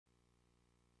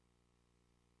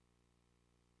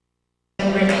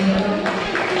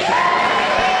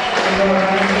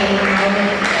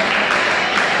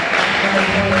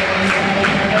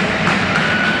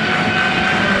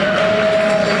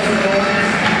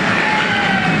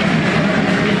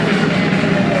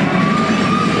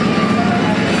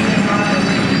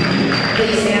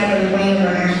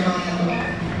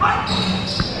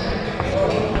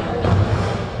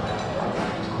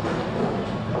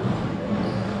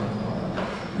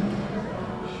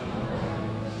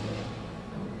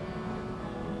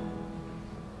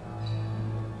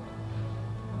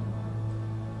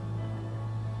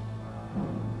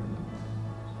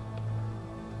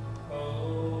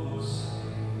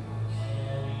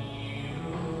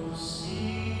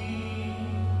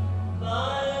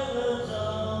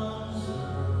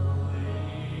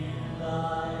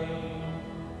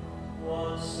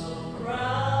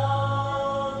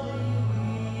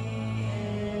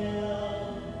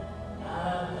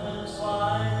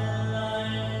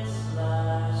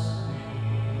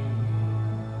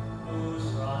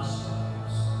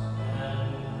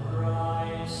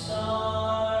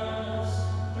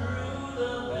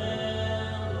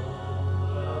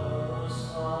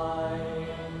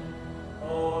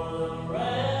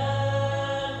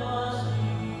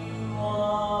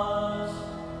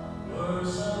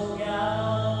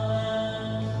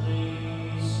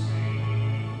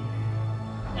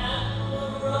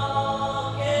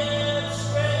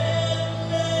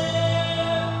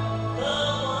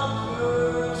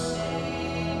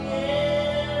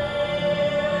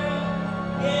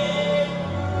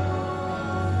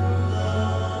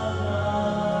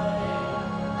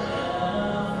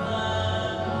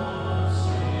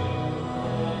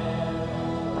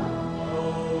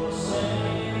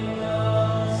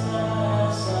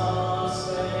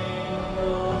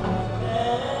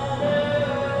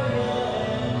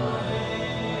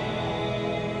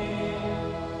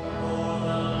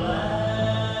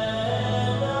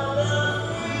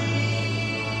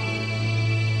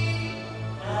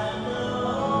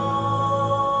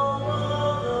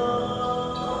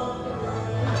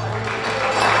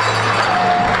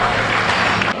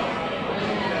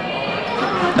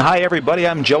Hi everybody,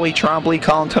 I'm Joey Trombley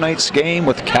calling tonight's game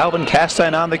with Calvin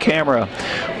Castine on the camera.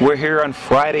 We're here on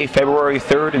Friday, February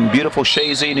 3rd in beautiful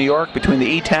Chazy, New York, between the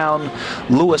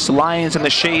Elizabethtown-Lewis Lions and the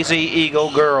Chazy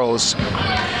Eagle girls.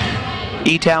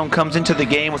 E-Town comes into the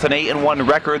game with an 8-1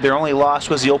 record. Their only loss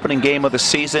was the opening game of the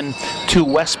season to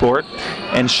Westport,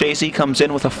 and Chazy comes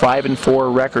in with a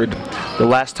 5-4 record. The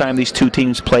last time these two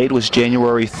teams played was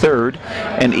January 3rd,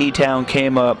 and E-Town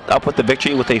came up with the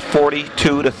victory with a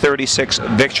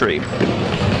 42-36 victory.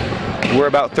 We're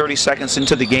about 30 seconds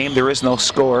into the game. There is no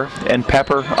score, and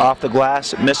Pepper off the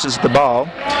glass misses the ball.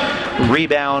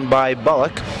 Rebound by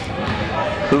Bullock,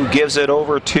 who gives it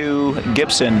over to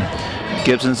Gibson.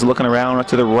 Gibson's looking around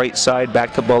to the right side,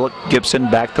 back to Bullock.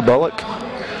 Gibson back to Bullock.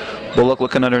 Bullock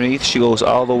looking underneath. She goes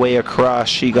all the way across.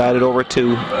 She got it over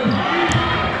to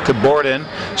Borden,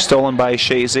 stolen by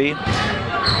Chazy.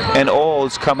 And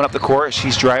Olds coming up the court.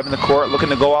 She's driving the court, looking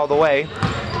to go all the way.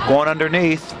 Going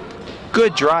underneath.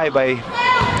 Good drive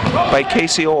by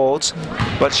Casey Olds,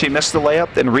 but she missed the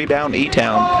layup and rebound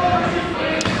E-Town.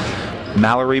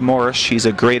 Mallory Morris, she's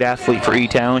a great athlete for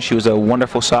E-Town. She was a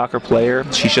wonderful soccer player.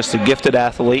 She's just a gifted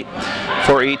athlete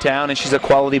for E-Town, and she's a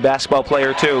quality basketball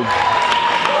player too.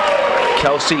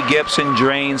 Kelsey Gibson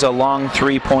drains a long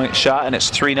three-point shot, and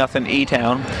it's 3-0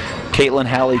 E-Town. Caitlin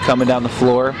Halley coming down the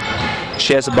floor.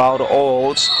 She has the ball to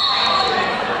Olds.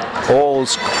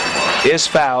 Olds is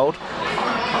fouled.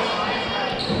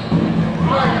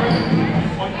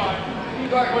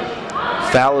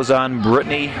 Foul is on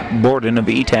Brittany Borden of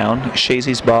E-Town.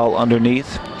 Chazy's ball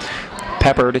underneath.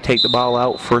 Pepper to take the ball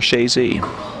out for Chazy.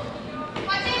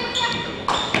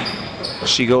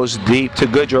 She goes deep to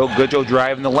Goodrow. Goodrow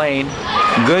driving the lane.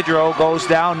 Goodrow goes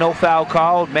down, no foul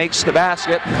called, makes the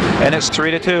basket, and it's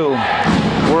 3-2.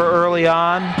 We're early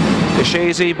on. The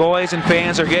Chazy boys and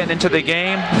fans are getting into the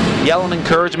game, yelling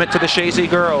encouragement to the Chazy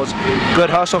girls. Good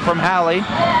hustle from Halley,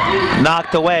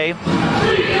 knocked away,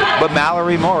 but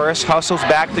Mallory Morris hustles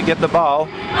back to get the ball.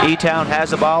 E-Town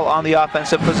has the ball on the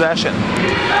offensive possession.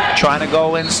 Trying to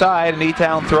go inside, and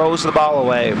E-Town throws the ball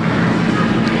away.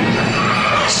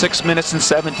 6 minutes and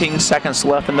 17 seconds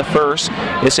left in the first.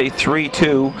 It's a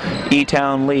 3-2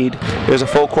 E-Town lead. There's a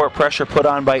full court pressure put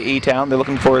on by E-Town. They're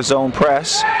looking for a zone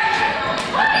press.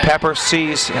 Pepper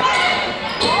sees.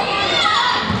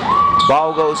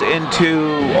 Ball goes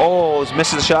into Olds,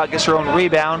 misses the shot, gets her own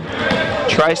rebound.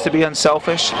 Tries to be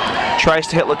unselfish. Tries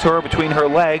to hit Latour between her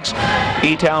legs.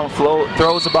 E-Town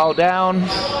throws the ball down.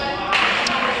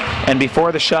 And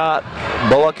before the shot,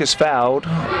 Bullock is fouled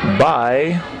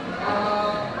by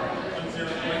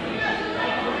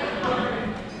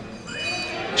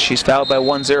She's fouled by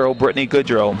 1-0, Brittany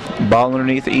Goodrow. Ball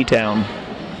underneath E-Town.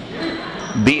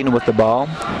 Beaten with the ball.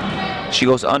 She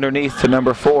goes underneath to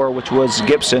number 4, which was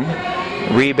Gibson.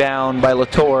 Rebound by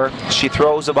Latour. She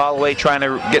throws the ball away trying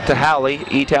to get to Halley.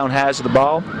 E-Town has the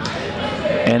ball.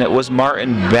 And it was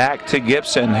Martin back to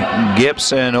Gibson.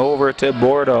 Gibson over to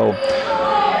Bordeaux.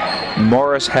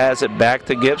 Morris has it back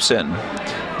to Gibson.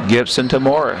 Gibson to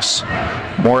Morris.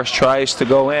 Morris tries to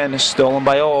go in, stolen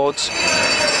by Olds.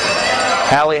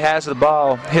 Halley has the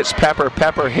ball, hits Pepper.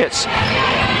 Pepper hits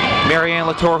Marianne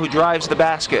Latour, who drives the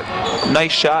basket.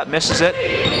 Nice shot, misses it.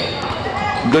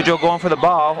 Goodrow going for the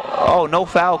ball. Oh, no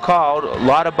foul called. A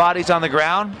lot of bodies on the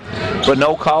ground, but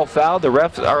no call foul. The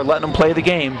refs are letting them play the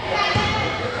game.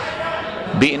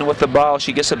 Beaten with the ball,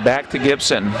 she gets it back to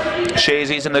Gibson.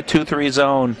 Chazy's in the 2-3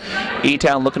 zone.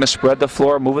 E-Town looking to spread the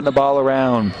floor, moving the ball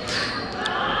around.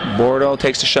 Bordeaux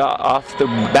takes the shot off the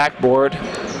backboard.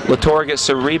 Latour gets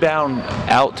the rebound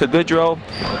out to Goodrow,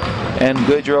 and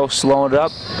Goodrow slowing it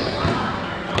up.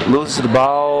 Loses the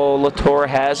ball. Latour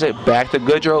has it back to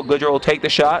Goodrow. Goodrow will take the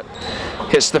shot,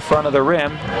 hits the front of the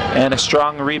rim, and a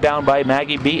strong rebound by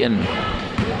Maggie Beaton.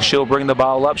 She'll bring the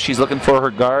ball up. She's looking for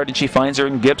her guard, and she finds her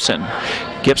in Gibson.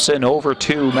 Gibson over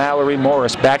to Mallory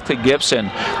Morris. Back to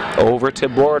Gibson. Over to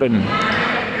Borden.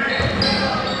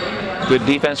 Good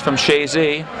defense from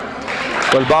Chazy.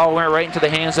 But the ball went right into the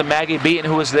hands of Maggie Beaton,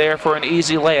 who was there for an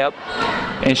easy layup.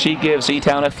 And she gives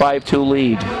E-Town a 5-2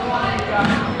 lead.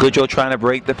 Goodrow trying to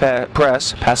break the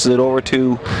press. Passes it over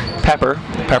to Pepper.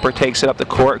 Pepper takes it up the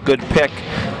court. Good pick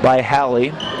by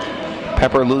Halley.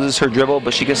 Pepper loses her dribble,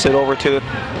 but she gets it over to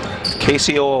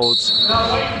Casey Olds.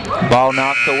 Ball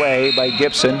knocked away by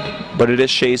Gibson, but it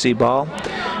is Chazy ball.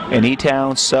 And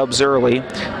E-Town subs early.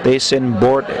 They send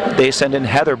in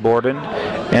Heather Borden,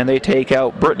 and they take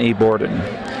out Brittany Borden.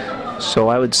 So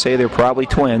I would say they're probably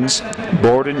twins.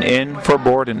 Borden in for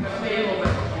Borden.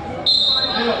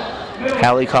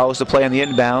 Halley calls the play on the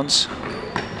inbounds.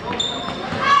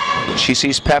 She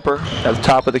sees Pepper at the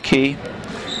top of the key.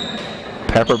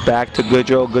 Pepper back to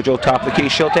Goodrow. Goodrow top of the key.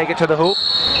 She'll take it to the hoop.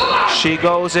 She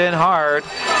goes in hard.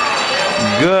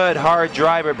 Good hard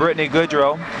drive by Brittany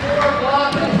Goodrow.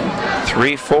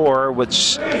 3-4,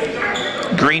 which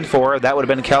green 4. That would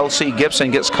have been Kelsey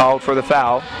Gibson gets called for the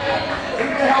foul.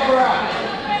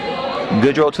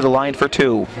 Goodrow to the line for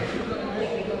 2.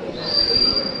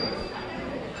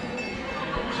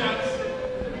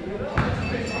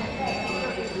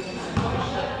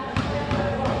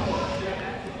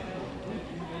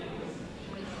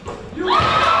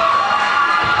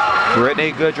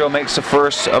 Brittany Goodrow makes the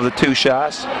first of the 2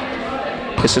 shots.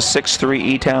 It's a 6-3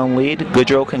 E-Town lead.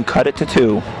 Goodrow can cut it to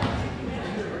 2.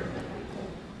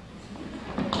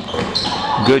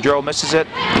 Goodrow misses it.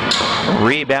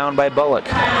 Rebound by Bullock.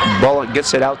 Bullock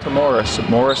gets it out to Morris.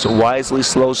 Morris wisely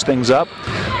slows things up.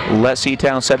 Lets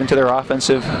E-Town set into their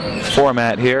offensive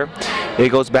format here. It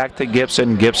goes back to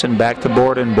Gibson. Gibson back to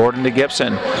Borden. Borden to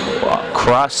Gibson.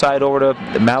 Cross side over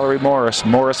to Mallory Morris.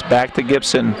 Morris back to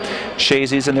Gibson.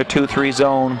 Chazy's in their 2-3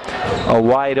 zone. A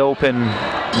wide open.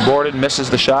 Borden misses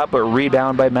the shot, but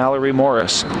rebound by Mallory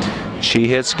Morris. She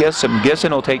hits Gibson.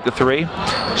 Gibson will take the 3.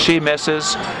 She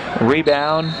misses.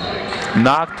 Rebound.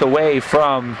 Knocked away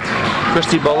from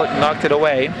Christy Bullock. Knocked it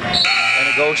away. And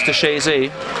it goes to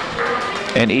Chazy.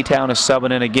 And E-Town is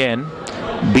subbing in again.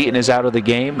 Beaton is out of the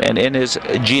game, and in is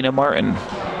Gina Martin.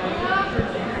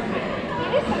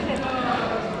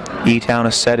 E-Town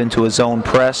is set into a zone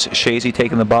press. Chazy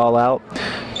taking the ball out.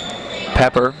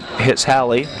 Pepper hits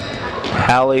Hallie.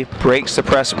 Hallie breaks the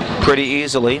press pretty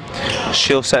easily.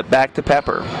 She'll set back to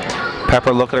Pepper.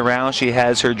 Pepper looking around. She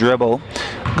has her dribble.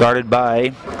 Guarded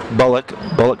by Bullock.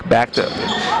 Bullock back to,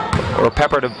 or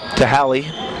Pepper to Hallie.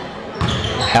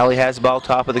 Hallie has the ball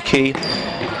top of the key.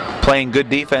 Playing good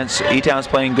defense. E-Town's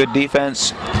playing good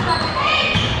defense.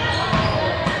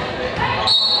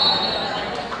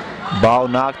 Ball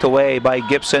knocked away by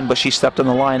Gibson, but she stepped on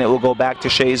the line. It will go back to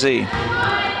Chazy.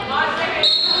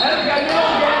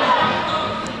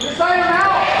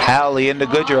 Hallie into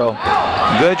Goodrow.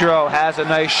 Goodrow has a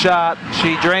nice shot.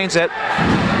 She drains it,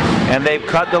 and they've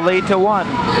cut the lead to 1.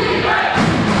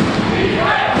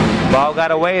 Ball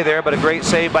got away there, but a great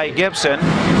save by Gibson.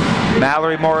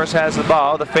 Mallory Morris has the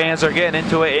ball. The fans are getting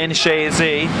into it in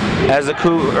Chazy as the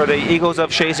Eagles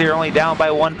of Chazy are only down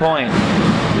by 1 point.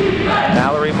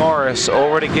 Mallory Morris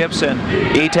over to Gibson.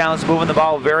 E-Town's moving the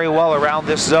ball very well around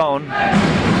this zone.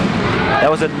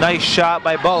 That was a nice shot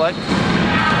by Bullock.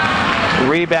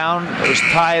 Rebound was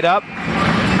tied up.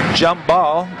 Jump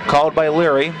ball called by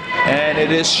Leary, and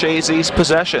it is Chazy's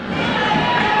possession.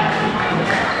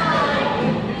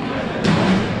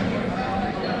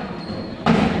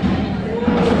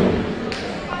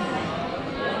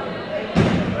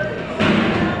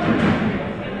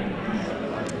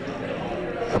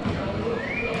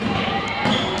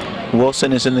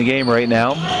 Wilson is in the game right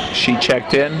now. She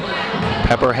checked in.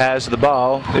 Pepper has the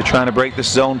ball. They're trying to break this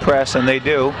zone press, and they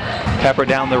do. Pepper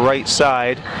down the right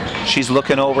side. She's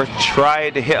looking over,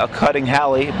 tried to hit a cutting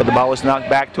Hallie, but the ball was knocked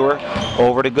back to her.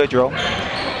 Over to Goodrow.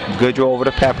 Goodrow over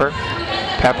to Pepper.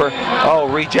 Pepper, oh,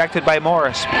 rejected by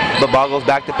Morris. The ball goes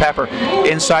back to Pepper.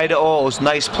 Inside to Oles.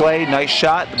 Nice play, nice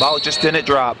shot. The ball just didn't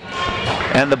drop.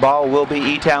 And the ball will be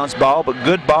E-Town's ball, but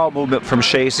good ball movement from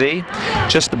Chazy.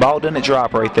 Just the ball didn't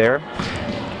drop right there.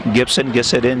 Gibson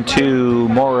gets it into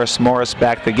Morris. Morris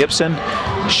back to Gibson.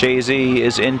 Chazy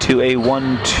is into a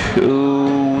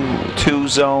 1-2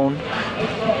 zone.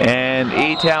 And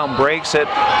E-Town breaks it.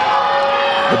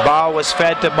 The ball was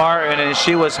fed to Martin, and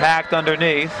she was hacked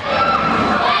underneath.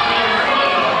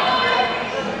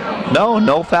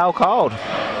 No foul called.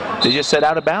 They just said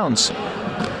out of bounds.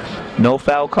 No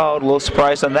foul called. A little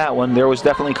surprised on that one. There was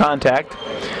definitely contact.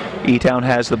 E-Town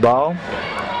has the ball.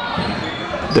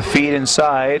 The feed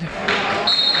inside.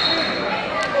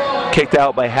 Kicked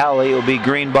out by Hallie. It will be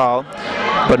green ball.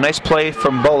 But nice play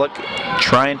from Bullock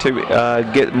trying to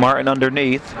get Martin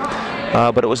underneath.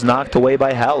 But it was knocked away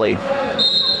by Hallie.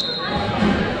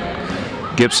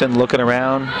 Gibson looking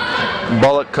around.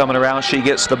 Bullock coming around. She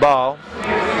gets the ball.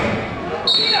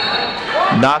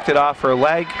 Knocked it off her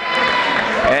leg.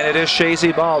 And it is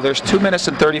Chazy ball. There's 2 minutes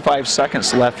and 35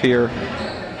 seconds left here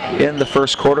in the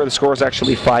first quarter. The score is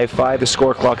actually 5-5. The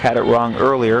score clock had it wrong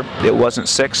earlier. It wasn't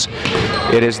 6.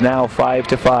 It is now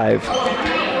 5-5.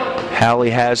 Hallie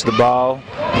has the ball.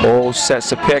 Oles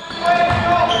sets a pick.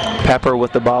 Pepper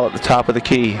with the ball at the top of the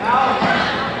key.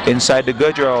 Inside to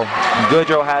Goodrow.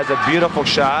 Goodrow has a beautiful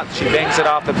shot. She bangs it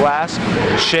off the glass.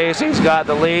 Chazy's got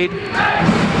the lead.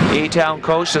 E-Town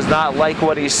coach does not like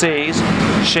what he sees.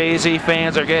 Chazy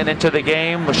fans are getting into the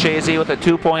game with Chazy with a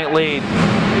 2-point lead.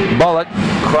 Bullock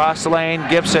Cross the lane,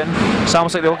 Gibson. It's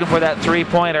almost like they're looking for that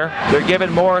three-pointer. They're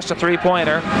giving Morris a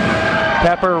three-pointer.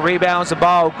 Pepper rebounds the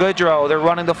ball. Goodrow, they're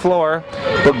running the floor,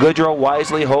 but Goodrow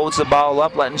wisely holds the ball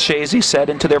up, letting Chazy set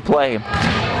into their play.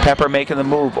 Pepper making the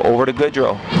move over to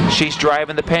Goodrow. She's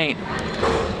driving the paint.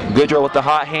 Goodrow with the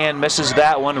hot hand, misses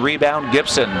that one. Rebound,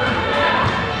 Gibson.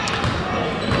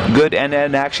 Good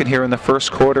end-to-end action here in the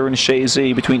first quarter in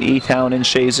Chazy, between E-Town and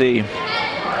Chazy.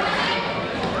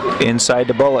 Inside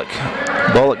to Bullock.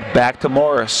 Bullock back to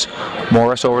Morris.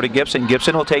 Morris over to Gibson.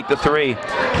 Gibson will take the three.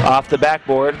 Off the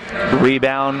backboard.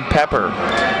 Rebound, Pepper.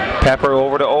 Pepper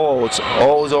over to Olds.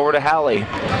 Olds over to Hallie.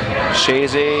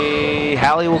 Chazy.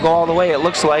 Hallie will go all the way, it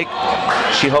looks like.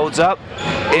 She holds up.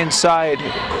 Inside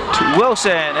to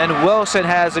Wilson. And Wilson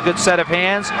has a good set of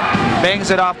hands.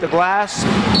 Bangs it off the glass.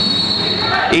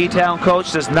 E-Town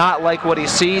coach does not like what he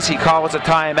sees. He calls a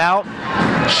timeout.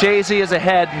 Chazy is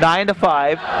ahead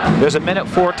 9-5. There's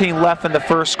 1:14 left in the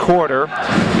first quarter.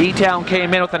 E-Town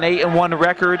came in with an 8-1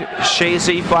 record.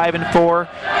 Chazy 5-4.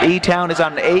 E-Town is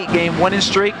on an 8-game winning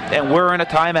streak, and we're in a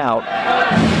timeout.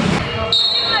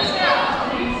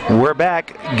 We're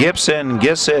back. Gibson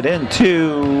gets it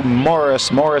into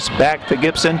Morris. Morris back to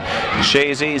Gibson.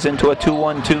 Chazy's into a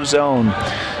 2-1-2 zone.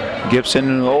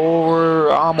 Gibson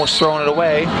over, almost throwing it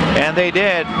away, and they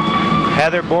did.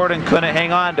 Heather Borden couldn't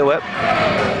hang on to it.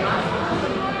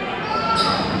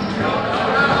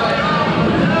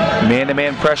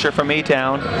 Man-to-man pressure from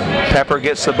E-Town. Pepper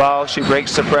gets the ball. She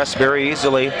breaks the press very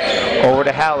easily. Over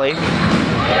to Hallie.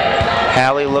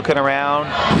 Hallie looking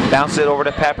around. Bounces it over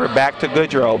to Pepper. Back to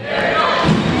Goodrow.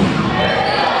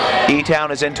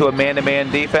 E-Town is into a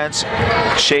man-to-man defense.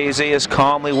 Chazy is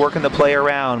calmly working the play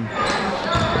around.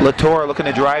 Latour looking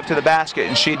to drive to the basket,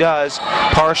 and she does.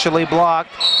 Partially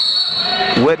blocked.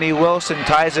 Whitney Wilson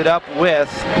ties it up with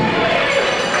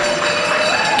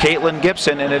Caitlin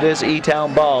Gibson, and it is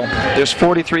E-Town ball. There's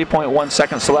 43.1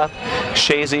 seconds left.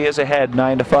 Chazy is ahead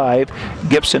 9-5.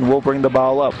 Gibson will bring the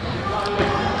ball up.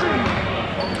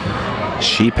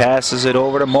 She passes it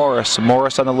over to Morris.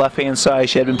 Morris on the left-hand side.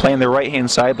 She had been playing the right-hand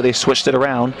side, but they switched it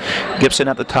around. Gibson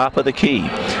at the top of the key.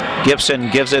 Gibson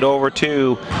gives it over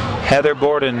to Heather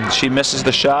Borden. She misses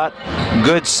the shot.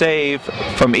 Good save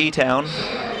from E-Town,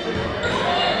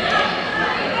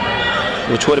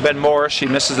 which would have been Morris. She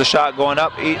misses the shot going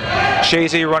up.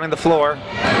 Chazy running the floor.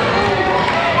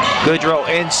 Goodrow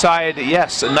inside.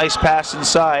 Yes, a nice pass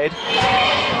inside.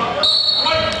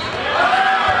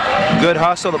 Good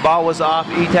hustle. The ball was off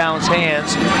E-Town's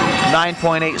hands.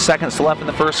 9.8 seconds left in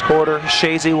the first quarter.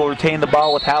 Chazy will retain the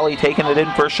ball with Hallie taking it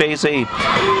in for Chazy.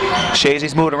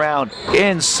 Chazy's moving around.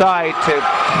 Inside to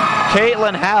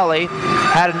Caitlin Hallie.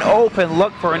 Had an open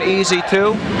look for an easy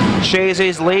two.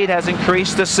 Chazy's lead has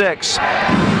increased to 6.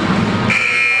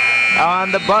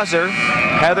 On the buzzer,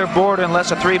 Heather Borden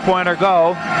lets a three-pointer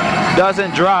go.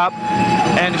 Doesn't drop.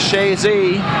 And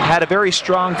Chazy had a very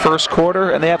strong first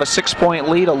quarter, and they have a 6-point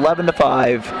lead,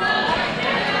 11-5.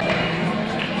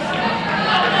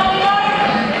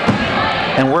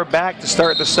 And we're back to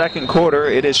start the second quarter.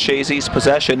 It is Chazy's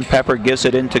possession. Pepper gives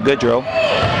it into Goodrow.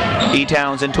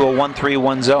 E-Town's into a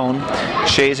 1-3-1 zone.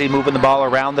 Chazy moving the ball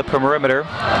around the perimeter.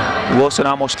 Wilson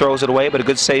almost throws it away, but a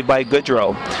good save by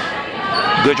Goodrow.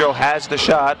 Goodrow has the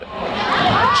shot.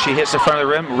 She hits the front of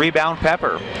the rim. Rebound,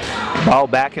 Pepper. Ball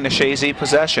back into Chazy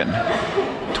possession.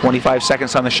 25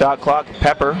 seconds on the shot clock.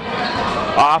 Pepper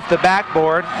off the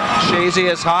backboard. Chazy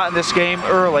is hot in this game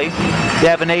early. They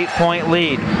have an 8-point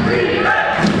lead.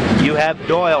 You have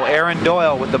Doyle, Aaron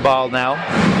Doyle with the ball now.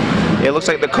 It looks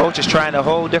like the coach is trying a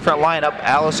whole different lineup.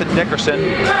 Allison Dickerson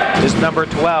is number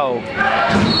 12.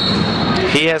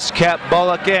 He has kept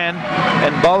Bullock in,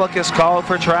 and Bullock is called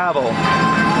for travel.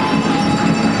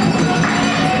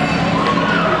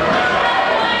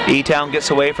 E-Town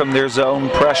gets away from their zone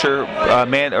pressure,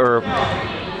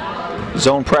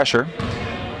 zone pressure,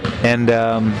 and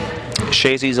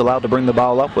Chazy's allowed to bring the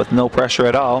ball up with no pressure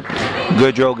at all.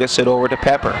 Goodrow gets it over to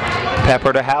Pepper.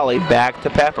 Pepper to Hallie, back to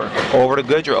Pepper, over to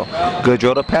Goodrow.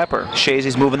 Goodrow to Pepper.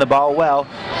 Chazy's moving the ball well,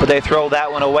 but they throw that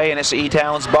one away, and it's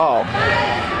E-Town's ball.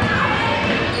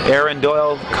 Aaron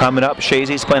Doyle coming up.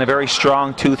 Chazy's playing a very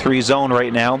strong 2-3 zone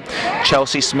right now.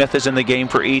 Chelsea Smith is in the game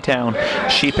for E-Town.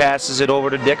 She passes it over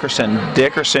to Dickerson.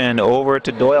 Dickerson over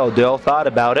to Doyle. Doyle thought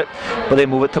about it, but they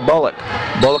move it to Bullock.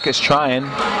 Bullock is trying.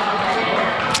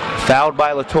 Fouled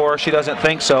by Latour. She doesn't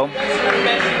think so.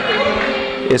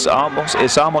 It's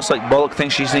almost like Bullock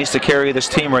thinks she needs to carry this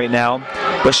team right now,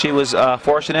 but she was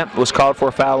fortunate. Was called for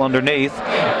a foul underneath,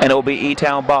 and it will be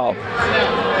E-Town ball.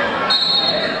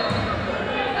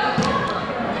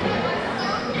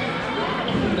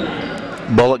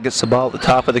 Bullock gets the ball at the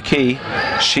top of the key.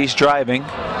 She's driving,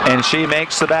 and she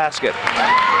makes the basket.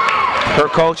 Her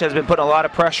coach has been putting a lot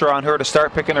of pressure on her to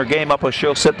start picking her game up, or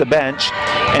she'll sit the bench,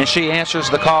 and she answers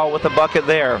the call with a bucket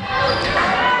there.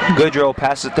 Goodrow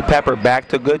passes it to Pepper, back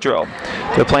to Goodrow.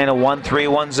 They're playing a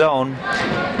 1-3-1 zone.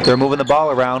 They're moving the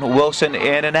ball around. Wilson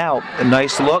in and out. A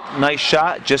nice look, nice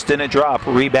shot, just didn't drop.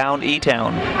 Rebound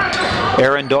E-Town.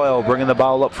 Erin Doyle bringing the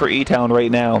ball up for E-Town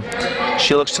right now.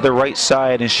 She looks to the right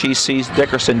side and she sees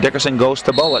Dickerson. Dickerson goes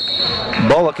to Bullock.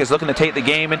 Bullock is looking to take the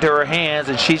game into her hands,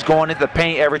 and she's going into the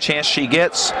paint every chance she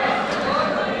gets.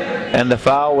 And the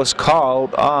foul was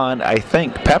called on, I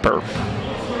think, Pepper.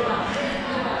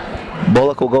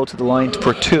 Bullock will go to the line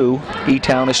for 2.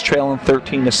 E-Town is trailing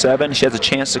 13-7. She has a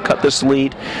chance to cut this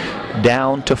lead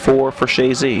down to 4 for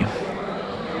Chazy.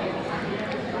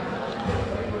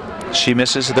 She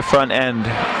misses the front end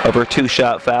of her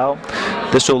 2-shot foul.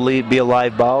 This will be a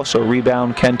live ball, so a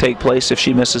rebound can take place if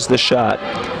she misses the shot.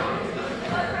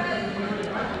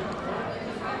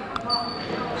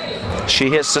 She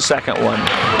hits the second one.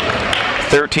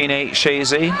 13-8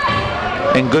 Chazy.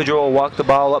 And Goodrow will walk the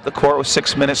ball up the court with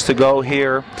 6 minutes to go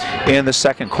here in the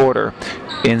second quarter.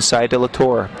 Inside to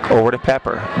Latour, over to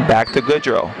Pepper, back to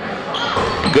Goodrow.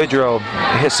 Goodrow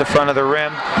hits the front of the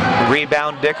rim,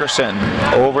 rebound Dickerson,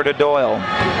 over to Doyle.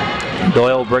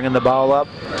 Doyle bringing the ball up.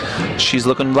 She's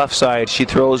looking left side. She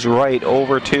throws right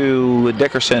over to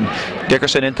Dickerson.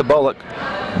 Dickerson into Bullock.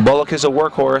 Bullock is a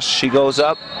workhorse. She goes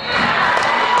up.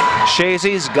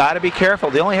 Chazy's got to be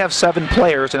careful. They only have 7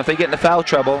 players, and if they get into foul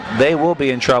trouble, they will be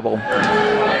in trouble.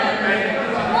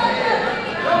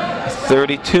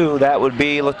 32, that would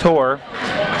be Latour.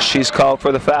 She's called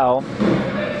for the foul,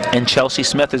 and Chelsea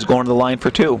Smith is going to the line for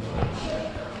 2.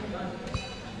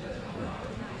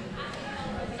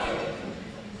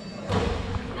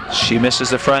 She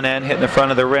misses the front end, hitting the front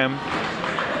of the rim.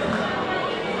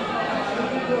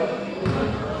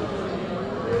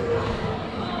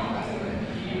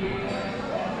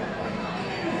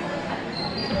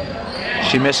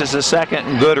 She misses the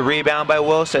second. Good rebound by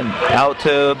Wilson. Out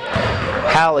to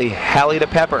Hallie. Hallie to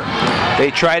Pepper.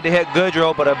 They tried to hit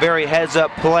Goodrow, but a very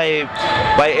heads-up play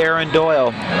by Erin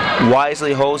Doyle.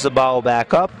 Wisely holds the ball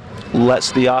back up,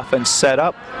 lets the offense set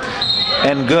up,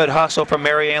 and good hustle from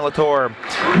Marianne Latour,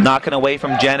 knocking away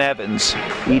from Jen Evans.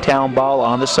 E-Town ball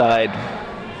on the side.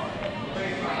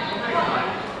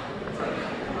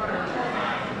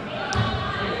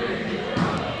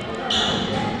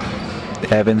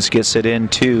 Evans gets it in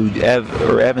to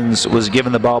Evans was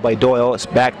given the ball by Doyle. It's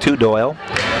back to Doyle.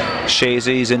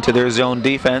 Chazy's into their zone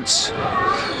defense.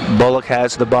 Bullock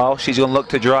has the ball. She's going to look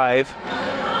to drive.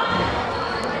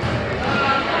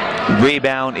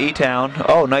 Rebound E-Town.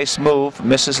 Oh, nice move.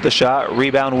 Misses the shot.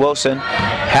 Rebound Wilson.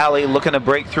 Hallie looking to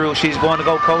break through. She's going to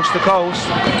go coast to coast.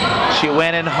 She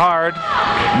went in hard.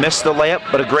 Missed the layup,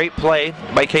 but a great play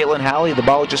by Caitlin Hallie. The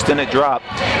ball just didn't drop.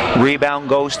 Rebound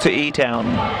goes to E-Town.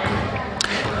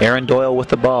 Erin Doyle with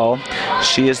the ball.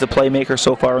 She is the playmaker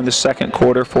so far in the second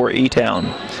quarter for E-Town.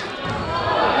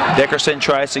 Dickerson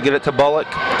tries to get it to Bullock.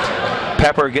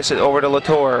 Pepper gets it over to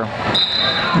Latour.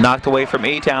 Knocked away from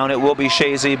E-Town. It will be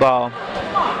Chazy ball.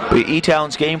 But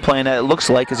E-Town's game plan, it looks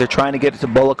like, is they're trying to get it to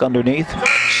Bullock underneath.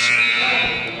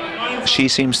 She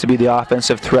seems to be the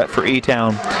offensive threat for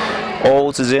E-Town.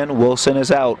 Olds is in. Wilson is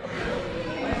out.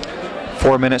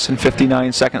 4 minutes and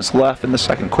 59 seconds left in the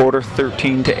second quarter.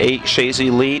 13-8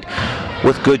 Chazy lead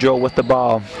with Goodrow with the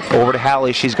ball. Over to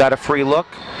Hallie. She's got a free look.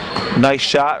 Nice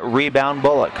shot. Rebound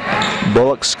Bullock.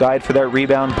 Bullock skied for that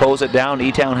rebound. Pulls it down.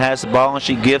 E-Town has the ball and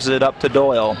she gives it up to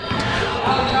Doyle.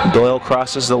 Doyle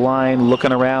crosses the line,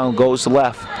 looking around, goes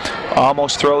left.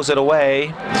 Almost throws it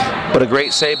away, but a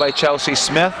great save by Chelsea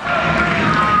Smith.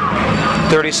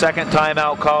 30-second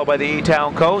timeout call by the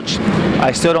E-Town coach.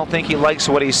 I still don't think he likes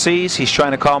what he sees. He's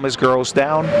trying to calm his girls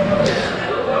down.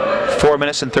 4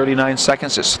 minutes and 39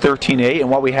 seconds. It's 13-8. And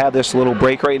while we have this little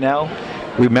break right now,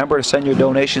 remember to send your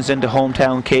donations into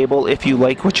Hometown Cable if you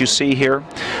like what you see here.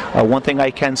 One thing I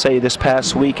can say, this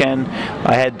past weekend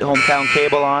I had Hometown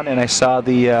Cable on and I saw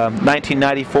the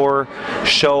 1994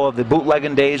 show of the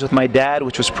bootlegging days with my dad,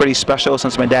 which was pretty special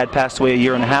since my dad passed away a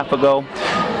year and a half ago.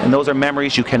 And those are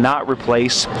memories you cannot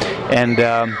replace. And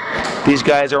these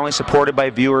guys are only supported by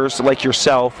viewers like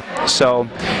yourself. So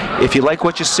if you like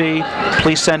what you see,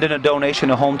 please send in a donation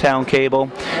to Hometown Cable.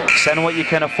 Send what you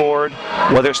can afford,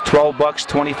 whether it's 12 bucks,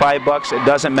 25 bucks, it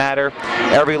doesn't matter.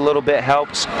 Every little bit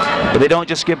helps. But they don't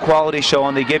just give quality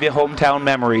showing, they give you hometown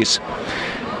memories.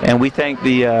 And we thank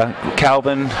the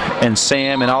Calvin and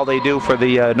Sam and all they do for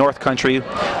the North Country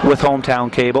with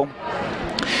Hometown Cable.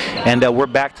 And we're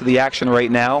back to the action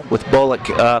right now with Bullock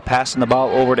passing the ball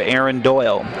over to Aaron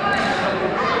Doyle.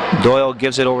 Doyle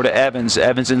gives it over to Evans.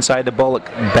 Evans inside to Bullock.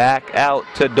 Back out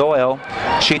to Doyle.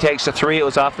 She takes the three. It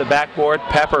was off the backboard.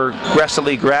 Pepper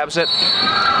aggressively grabs it.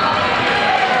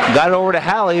 Got it over to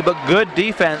Hallie, but good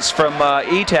defense from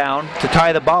E-Town to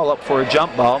tie the ball up for a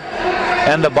jump ball.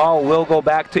 And the ball will go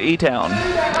back to E-Town.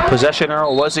 Possession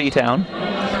arrow was E-Town.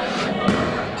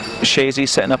 Chazy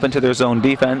setting up into their zone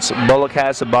defense. Bullock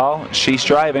has the ball. She's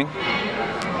driving.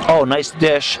 Oh, nice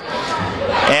dish.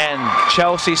 And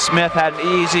Chelsea Smith had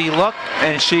an easy look,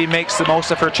 and she makes the most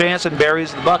of her chance and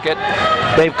buries the bucket.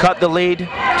 They've cut the lead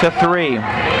to 3.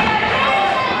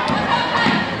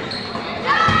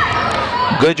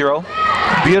 Goodrow,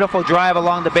 beautiful drive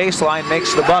along the baseline,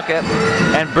 makes the bucket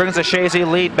and brings the Chazy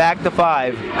lead back to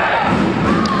 5.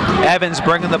 Evans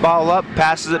bringing the ball up,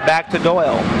 passes it back to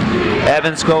Doyle.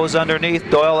 Evans goes underneath,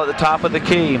 Doyle at the top of the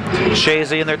key.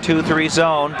 Chazy in their 2-3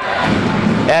 zone.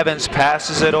 Evans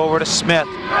passes it over to Smith.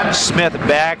 Smith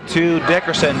back to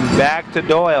Dickerson, back to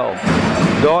Doyle.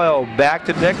 Doyle back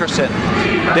to Dickerson.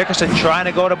 Dickerson trying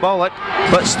to go to Bullock,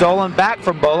 but stolen back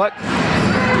from Bullock.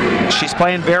 She's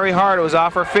playing very hard. It was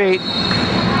off her feet.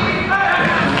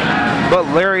 But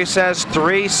Leary says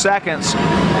 3 seconds.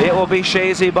 It will be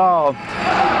Chazy ball.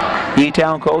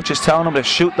 E-Town coach is telling them to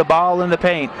shoot the ball in the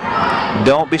paint.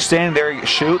 Don't be standing there.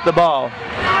 Shoot the ball.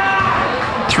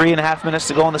 3.5 minutes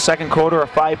to go in the second quarter. A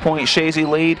 5-point Chazy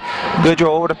lead. Goodrow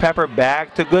over to Pepper.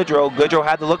 Back to Goodrow. Goodrow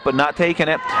had the look but not taking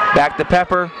it. Back to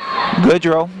Pepper.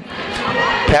 Goodrow.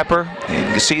 Pepper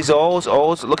sees Oles.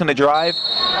 Oles looking to drive.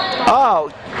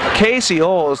 Oh, Casey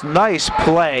Oles, nice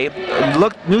play.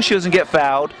 Knew she doesn't get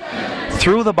fouled.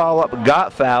 Threw the ball up,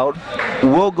 got fouled.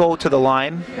 Will go to the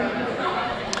line.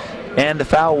 And the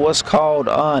foul was called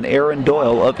on Aaron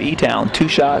Doyle of E-Town. 2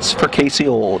 shots for Casey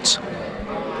Oles.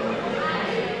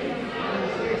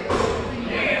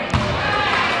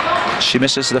 She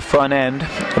misses the front end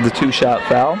of the 2-shot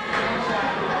foul.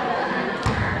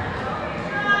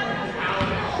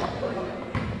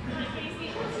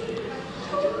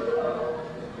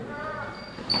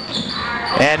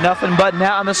 And nothing but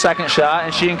net on the second shot,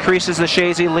 and she increases the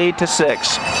Chazy lead to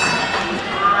 6.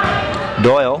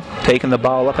 Doyle taking the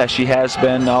ball up as she has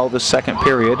been all the second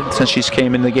period since she's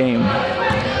came in the game.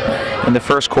 In the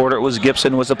first quarter, it was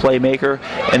Gibson was the playmaker,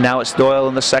 and now it's Doyle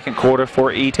in the second quarter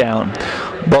for E-Town.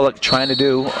 Bullock trying to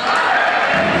do a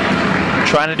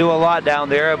lot down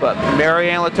there, but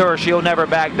Marianne Latour, she'll never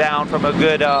back down from a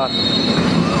good.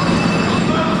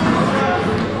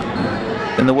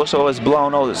 And the whistle is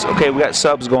blown. Oh, okay, we got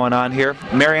subs going on here.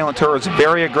 Marianne Latour is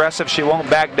very aggressive. She won't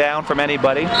back down from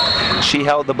anybody. She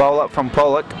held the ball up from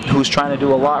Bullock, who's trying to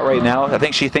do a lot right now. I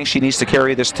think she thinks she needs to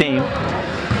carry this team.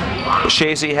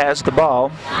 Chazy has the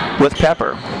ball with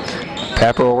Pepper.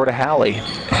 Pepper over to Hallie.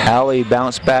 Hallie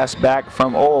bounce pass back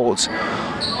from Olds.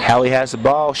 Hallie has the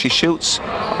ball. She shoots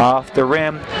off the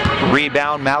rim.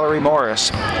 Rebound Mallory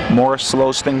Morris. Morris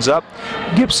slows things up.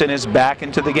 Gibson is back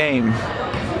into the game.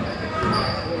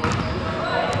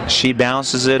 She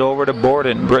bounces it over to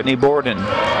Borden, Brittany Borden.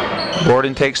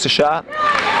 Borden takes the shot,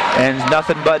 and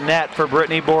nothing but net for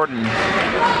Brittany Borden.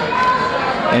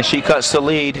 And she cuts the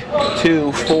lead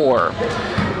to 4.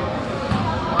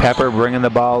 Pepper bringing the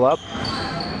ball up.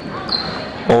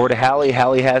 Over to Hallie.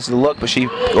 Hallie has the look, but she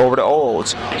over to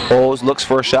Olds. Olds looks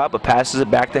for a shot, but passes it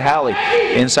back to Hallie.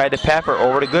 Inside to Pepper.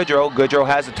 Over to Goodrow. Goodrow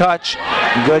has a touch.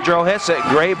 Goodrow hits it.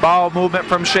 Great ball movement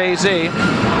from Chazy.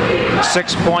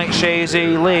 6-point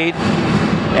Chazy lead.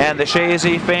 And the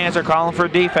Chazy fans are calling for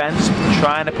defense,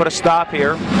 trying to put a stop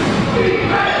here.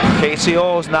 Casey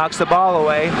Olds knocks the ball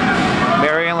away.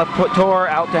 Marianne Latour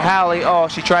out to Hallie. Oh,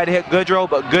 she tried to hit Goodrow,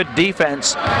 but good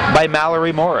defense by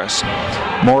Mallory Morris.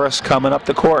 Morris coming up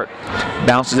the court.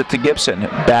 Bounces it to Gibson.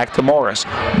 Back to Morris.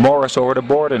 Morris over to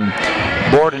Borden.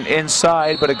 Borden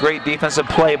inside, but a great defensive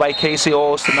play by Casey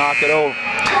Olds to knock it over.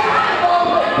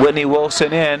 Whitney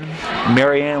Wilson in.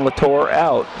 Marianne Latour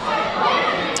out.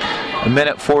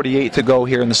 1:48 to go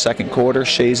here in the second quarter.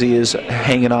 Chazy is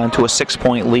hanging on to a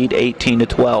 6-point lead,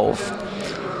 18-12.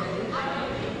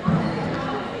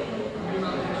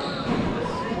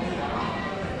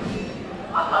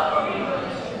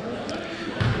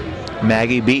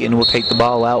 Maggie Beaton will take the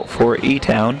ball out for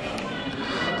E-Town.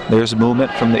 There's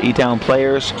movement from the E-Town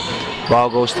players. Ball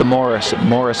goes to Morris.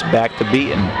 Morris back to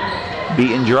Beaton.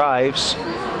 Beaton drives.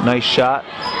 Nice shot.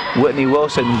 Whitney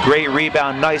Wilson, great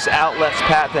rebound, nice outlets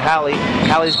pat to Hallie.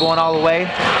 Hallie's going all the way.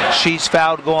 She's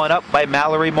fouled going up by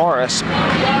Mallory Morris.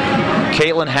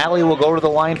 Caitlin Hallie will go to the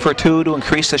line for 2 to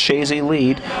increase the Chazy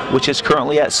lead, which is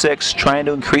currently at 6, trying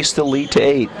to increase the lead to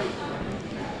 8.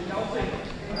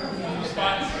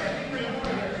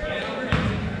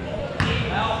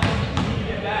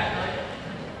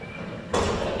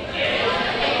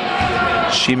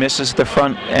 She misses the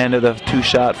front end of the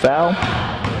two-shot foul.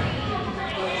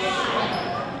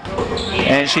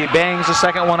 And she bangs the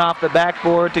second one off the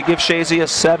backboard to give Chazy a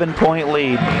 7-point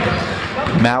lead.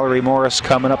 Mallory Morris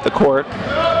coming up the court,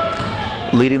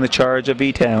 leading the charge of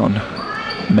E-Town.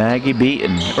 Maggie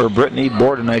Beaton, or Brittany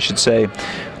Borden, I should say.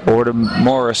 Over to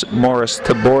Morris, Morris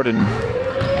to Borden.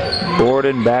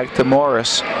 Borden back to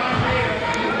Morris.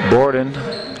 Borden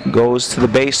goes to the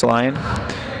baseline.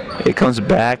 It comes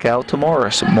back out to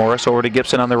Morris. Morris over to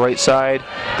Gibson on the right side.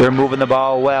 They're moving the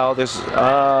ball well. There's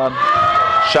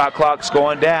shot clock's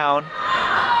going down.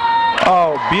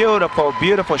 Oh, beautiful,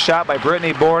 beautiful shot by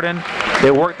Brittany Borden. They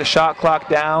worked the shot clock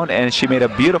down, and she made a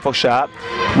beautiful shot.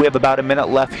 We have about a minute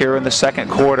left here in the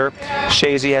second quarter.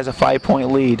 Chazy has a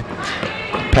 5-point lead.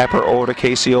 Pepper over to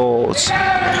Casey Olds.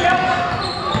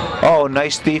 Oh,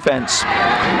 nice defense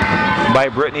by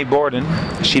Brittany Borden.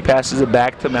 She passes it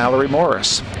back to Mallory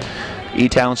Morris.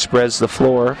 E-Town spreads the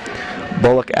floor.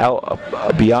 Bullock out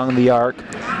beyond the arc.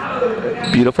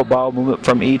 Beautiful ball movement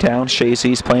from E-Town.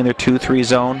 Chazy's playing their 2-3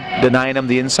 zone, denying them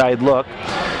the inside look.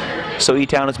 So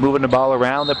E-Town is moving the ball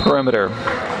around the perimeter.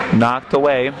 Knocked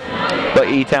away, but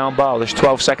E-Town ball. There's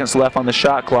 12 seconds left on the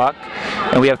shot clock,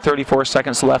 and we have 34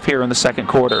 seconds left here in the second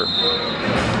quarter.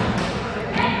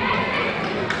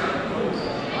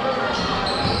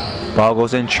 Ball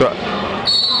goes in.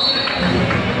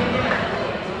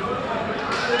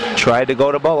 Tried to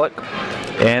go to Bullock,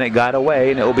 and it got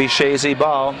away, and it will be Chazy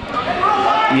ball.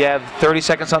 You have 30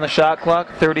 seconds on the shot clock,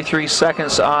 33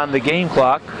 seconds on the game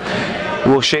clock.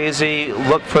 Will Chazy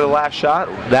look for the last shot?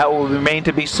 That will remain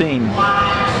to be seen.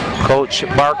 Coach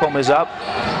Barcombe is up,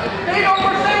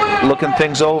 looking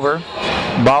things over.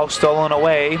 Ball stolen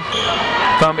away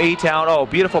from E-Town. Oh,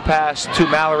 beautiful pass to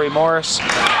Mallory Morris.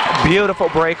 Beautiful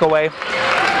breakaway.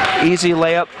 Easy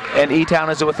layup, and E-Town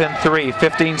is within 3.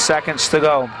 15 seconds to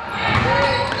go.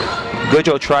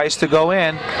 Goodrow tries to go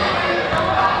in.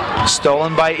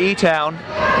 Stolen by E-Town.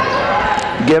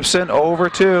 Gibson over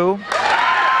to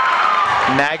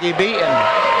Maggie Beaton.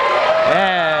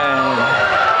 And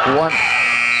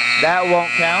that won't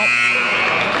count.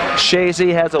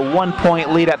 Chazy has a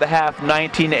 1-point lead at the half,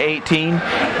 19-18.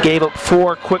 Gave up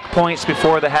 4 quick points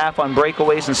before the half on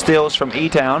breakaways and steals from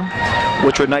E-Town,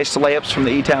 which were nice layups from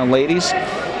the E-Town ladies.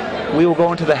 We will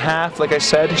go into the half. Like I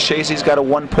said, Chazy's got a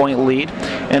 1-point lead.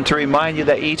 And to remind you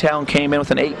that E-Town came in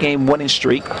with an 8-game winning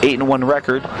streak, 8-1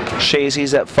 record.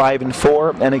 Chazy's at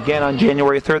 5-4. And again, on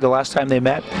January 3rd, the last time they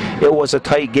met, it was a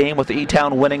tight game with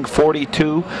E-Town winning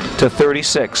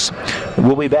 42-36.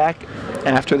 We'll be back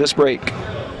after this break.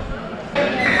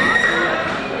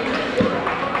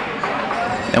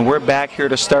 And we're back here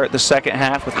to start the second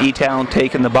half with E-Town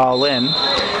taking the ball in.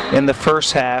 In the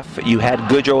first half, you had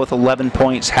Goodrow with 11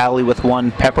 points, Halley with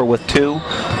 1, Pepper with 2,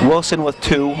 Wilson with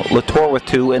 2, Latour with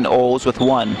 2, and Olds with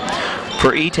 1.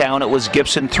 For E-Town, it was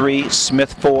Gibson 3,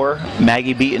 Smith 4,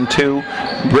 Maggie Beaton 2,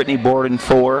 Brittany Borden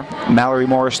 4, Mallory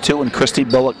Morris 2, and Christy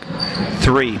Bullock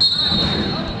 3.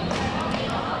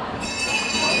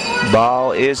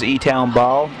 Ball is E-Town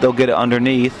ball. They'll get it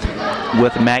underneath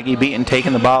with Maggie Beaton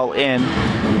taking the ball in,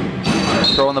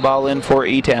 throwing the ball in for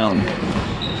E-Town.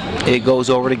 It goes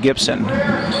over to Gibson.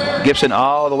 Gibson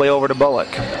all the way over to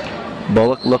Bullock.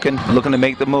 Bullock looking to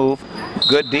make the move.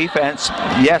 Good defense.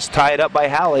 Yes, tied up by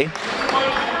Halley.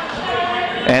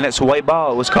 And it's a white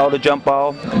ball. It was called a jump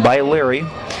ball by Leary.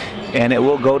 And it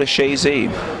will go to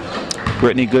Chazy.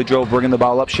 Brittany Goodrow bringing the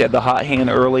ball up. She had the hot hand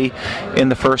early in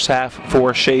the first half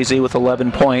for Chazy with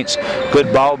 11 points.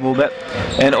 Good ball movement.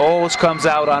 And Olds comes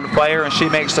out on fire, and she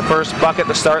makes the first bucket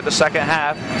to start the second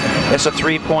half. It's a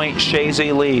 3-point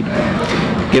Chazy lead.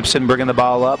 Gibson bringing the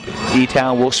ball up.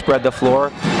 E-Town will spread the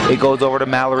floor. It goes over to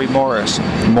Mallory Morris.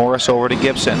 Morris over to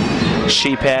Gibson.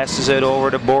 She passes it over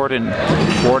to Borden.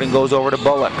 Borden goes over to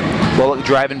Bullock. Bullock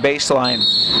driving baseline.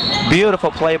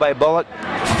 Beautiful play by Bullock.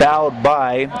 Fouled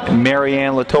by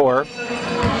Marianne Latour.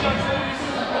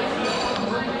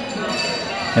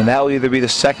 And that will either be the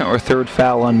second or third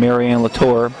foul on Marianne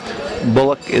Latour.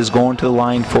 Bullock is going to the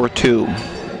line for 2.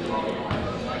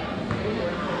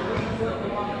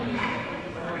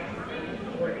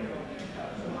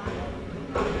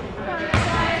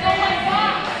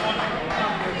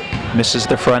 Misses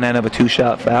the front end of a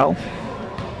 2-shot foul.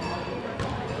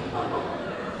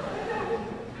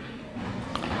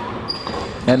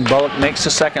 And Bullock makes the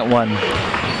second one.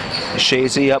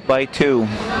 Chazy up by 2.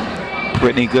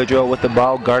 Brittany Goodrow with the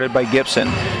ball, guarded by Gibson.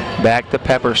 Back to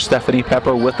Pepper. Stephanie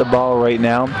Pepper with the ball right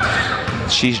now.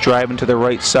 She's driving to the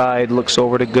right side, looks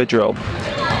over to Goodrow.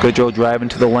 Goodrow driving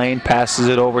to the lane, passes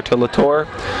it over to Latour.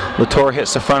 Latour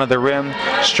hits the front of the rim.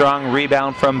 Strong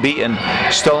rebound from Beaton.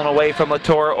 Stolen away from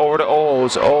Latour, over to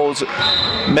Oles. Oles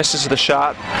misses the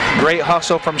shot. Great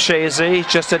hustle from Chazy.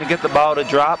 Just didn't get the ball to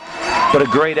drop, but a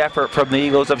great effort from the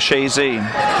Eagles of Chazy.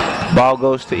 Ball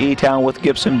goes to E-Town with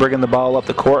Gibson bringing the ball up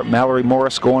the court. Mallory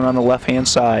Morris going on the left-hand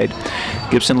side.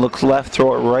 Gibson looks left,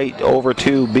 throw it right over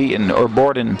to Beaton, or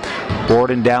Borden.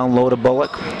 Borden down low to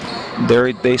Bullock.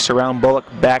 There they surround Bullock,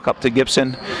 back up to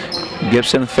Gibson.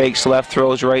 Gibson fakes left,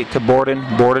 throws right to Borden.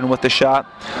 Borden with the shot.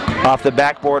 Off the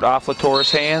backboard, off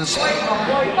Latour's hands.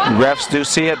 Refs do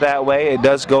see it that way. It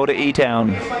does go to E-Town.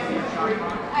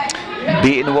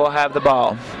 Beaton will have the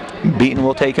ball. Beaton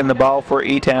will take in the ball for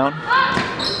E-Town.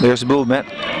 There's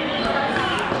movement.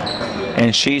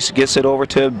 And she gets it over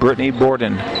to Brittany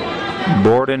Borden.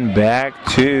 Borden back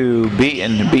to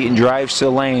Beaton. Beaton drives to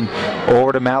the lane.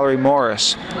 Over to Mallory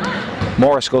Morris.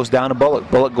 Morris goes down to Bullock.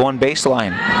 Bullock going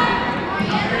baseline.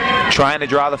 Trying to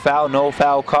draw the foul. No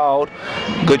foul called.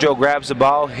 Goodrow grabs the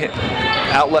ball.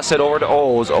 Outlets it over to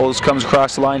Oles. Oles comes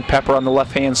across the line. Pepper on the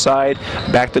left-hand side.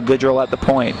 Back to Goodrow at the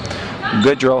point.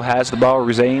 Goodrow has the ball.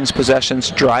 Retains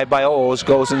possessions. Drive by Oles.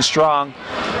 Goes in strong.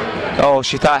 Oh,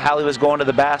 she thought Hallie was going to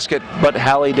the basket, but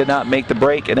Hallie did not make the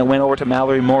break, and it went over to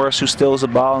Mallory Morris, who steals the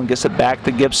ball and gets it back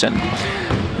to Gibson.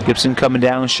 Gibson coming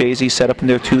down. Chazy set up in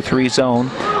their 2-3 zone.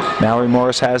 Mallory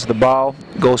Morris has the ball,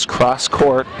 goes cross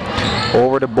court,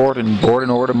 over to Borden. Borden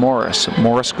over to Morris.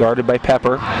 Morris guarded by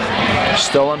Pepper.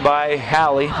 Stolen by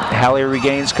Hallie. Hallie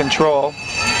regains control.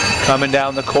 Coming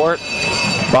down the court.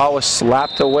 Ball was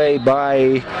slapped away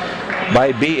by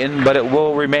Beaton, but it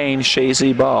will remain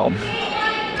Chazy ball.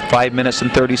 5 minutes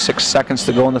and 36 seconds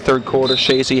to go in the third quarter.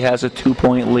 Chazy has a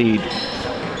 2-point lead.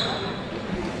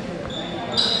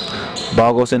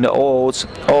 Ball goes into Oles.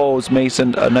 Oles makes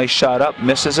a nice shot up,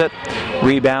 misses it.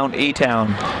 Rebound,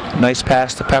 E-Town. Nice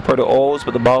pass to Pepper to Oles,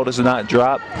 but the ball does not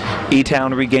drop.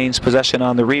 E-Town regains possession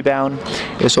on the rebound.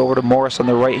 It's over to Morris on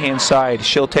the right-hand side.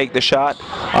 She'll take the shot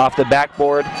off the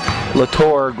backboard.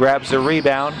 Latour grabs the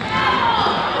rebound.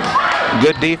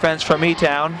 Good defense from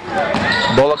E-Town.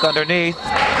 Bullock underneath.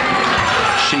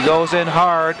 She goes in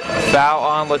hard. Foul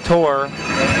on Latour.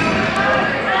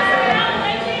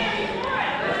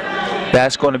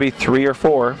 That's going to be 3 or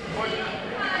 4.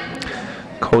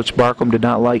 Coach Barkham did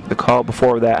not like the call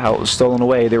before that, how it was stolen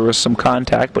away. There was some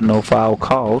contact, but no foul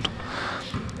called.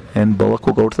 And Bullock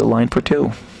will go to the line for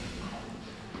 2.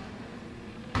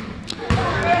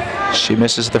 She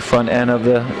misses the front end of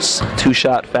the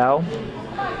 2-shot foul.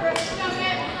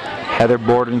 Heather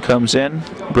Borden comes in.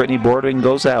 Brittany Borden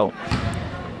goes out.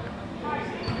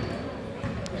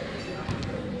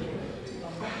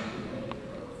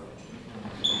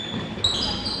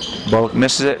 Bullock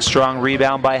misses it. Strong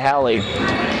rebound by Hallie.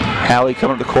 Hallie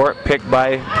coming to the court, picked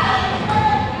by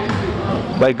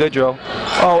Goodrow.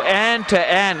 Oh, end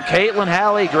to end. Caitlin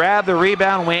Hallie grabbed the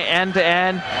rebound, went end to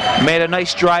end, made a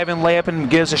nice driving layup, and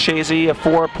gives Chazy a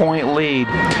 4-point lead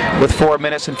with 4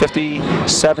 minutes and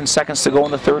 57 seconds to go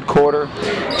in the third quarter.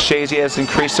 Chazy has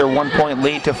increased their 1-point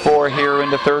lead to 4 here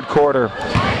in the third quarter.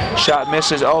 Shot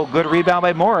misses. Oh, good rebound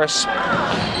by Morris.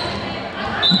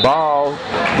 Ball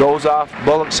goes off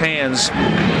Bullock's hands.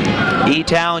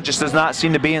 E-Town just does not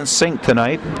seem to be in sync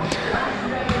tonight.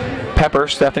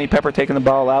 Stephanie Pepper taking the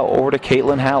ball out over to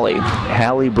Caitlin Hallie.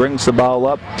 Hallie brings the ball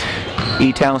up.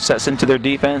 E-Town sets into their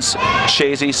defense.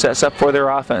 Chazy sets up for their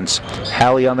offense.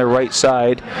 Hallie on the right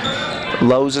side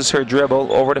loses her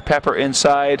dribble over to Pepper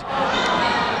inside.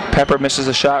 Pepper misses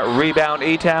a shot. Rebound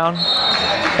E-Town,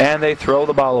 and they throw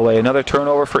the ball away. Another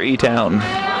turnover for E-Town.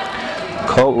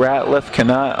 Colt Ratliff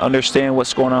cannot understand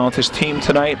what's going on with his team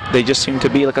tonight. They just seem to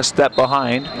be like a step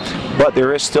behind, but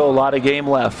there is still a lot of game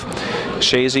left.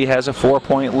 Chazy has a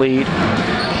 4-point lead.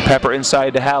 Pepper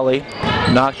inside to Hallie.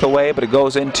 Knocked away, but it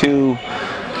goes into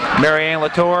Marianne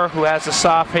Latour, who has the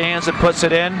soft hands and puts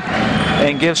it in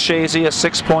and gives Chazy a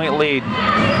 6-point lead.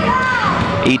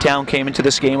 E-Town came into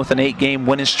this game with an 8-game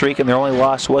winning streak, and their only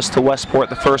loss was to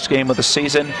Westport the first game of the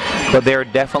season, but they're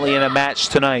definitely in a match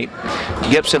tonight.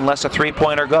 Gibson lets a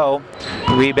 3-pointer go.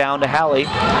 Rebound to Hallie.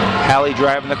 Hallie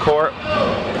driving the court.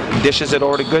 Dishes it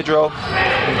over to Goodrow.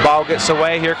 Ball gets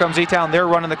away. Here comes E-Town. They're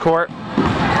running the court.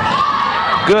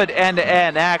 Good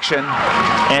end-to-end action.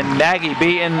 And Maggie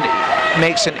Beaton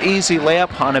makes an easy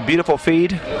layup on a beautiful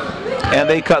feed. And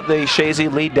they cut the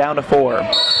Chazy lead down to 4.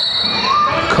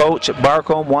 Coach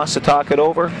Barcombe wants to talk it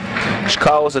over. She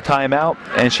calls a timeout,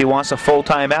 and she wants a full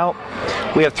timeout.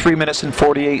 We have 3 minutes and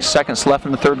 48 seconds left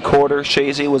in the third quarter.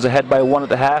 Chazy was ahead by 1 at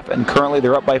the half, and currently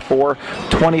they're up by 4,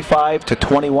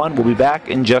 25-21. We'll be back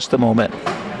in just a moment.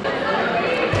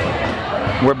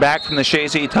 We're back from the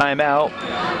Chazy timeout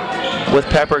with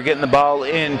Pepper getting the ball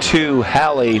into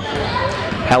Hallie.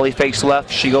 Hallie fakes left,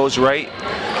 she goes right.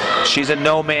 She's in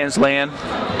no man's land.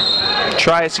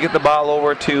 Tries to get the ball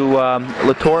over to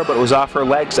Latour, but it was off her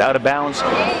legs, out of bounds.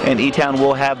 And E-Town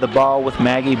will have the ball with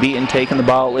Maggie Beaton taking the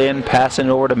ball in, passing it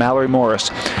over to Mallory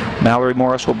Morris. Mallory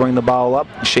Morris will bring the ball up.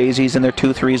 Chazy's in their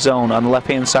 2-3 zone. On the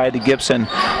left-hand side to Gibson.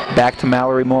 Back to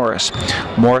Mallory Morris.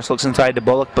 Morris looks inside to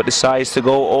Bullock, but decides to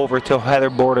go over to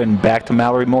Heather Borden. Back to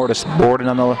Mallory Morris. Borden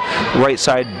on the right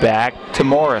side, back to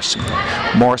Morris.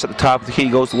 Morris at the top of the key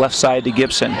goes left side to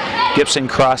Gibson. Gibson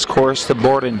cross course to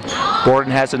Borden.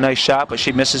 Borden has a nice shot, but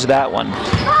she misses that one.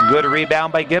 Good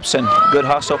rebound by Gibson. Good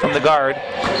hustle from the guard.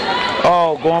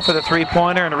 Oh, going for the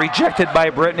three-pointer and rejected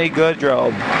by Brittany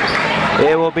Goodrow.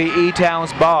 It will be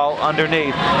E-Town's ball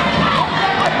underneath.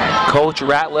 Coach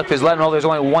Ratliff is letting know there's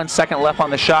only 1 second left on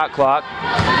the shot clock.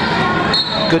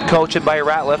 Good coaching by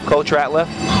Ratliff. Coach Ratliff.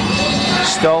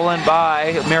 Stolen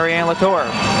by Marianne Latour.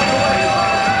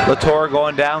 Latour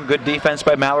going down. Good defense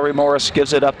by Mallory Morris.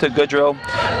 Gives it up to Goodrow.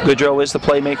 Goodrow is the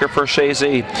playmaker for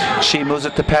Chazy. She moves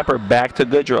it to Pepper. Back to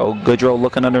Goodrow. Goodrow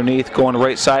looking underneath, going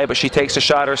right side, but she takes a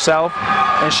shot herself,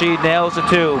 and she nails the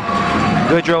two.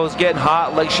 Goodrow's getting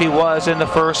hot like she was in the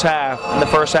first half. In the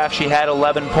first half, she had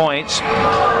 11 points,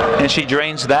 and she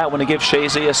drains that one to give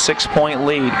Chazy a 6-point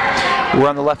lead. We're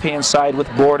on the left-hand side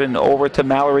with Borden over to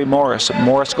Mallory Morris.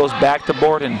 Morris goes back to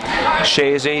Borden.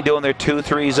 Chazy doing their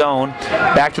 2-3 zone.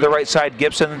 Back to the right side,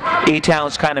 Gibson.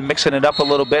 E-Town's kind of mixing it up a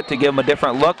little bit to give them a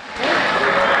different look.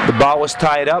 The ball was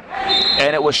tied up,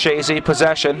 and it was Chazy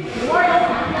possession.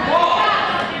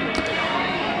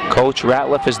 Coach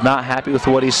Ratliff is not happy with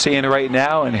what he's seeing right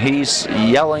now, and he's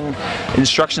yelling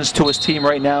instructions to his team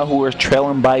right now, who are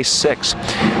trailing by 6.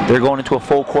 They're going into a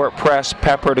full court press.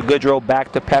 Pepper to Goodrow,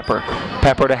 back to Pepper.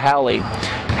 Pepper to Hallie.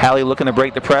 Hallie looking to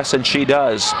break the press, and she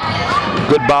does.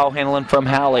 Good ball handling from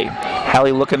Hallie.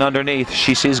 Hallie looking underneath.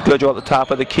 She sees Goodrow at the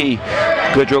top of the key.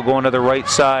 Goodrow going to the right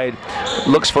side.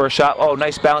 Looks for a shot. Oh,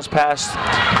 nice bounce pass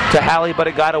to Hallie, but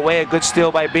it got away. A good steal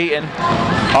by Beaton.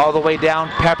 All the way down.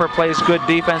 Pepper plays good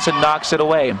defense and knocks it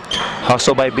away.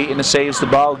 Hustle by Beaton and saves the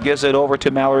ball. Gives it over to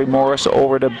Mallory Morris,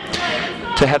 over to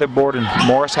Heather Borden.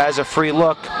 Morris has a free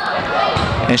look,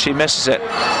 and she misses it.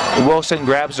 Wilson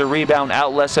grabs the rebound,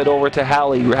 outlets it over to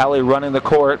Hallie. Hallie running the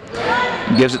court.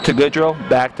 Gives it to Goodrow.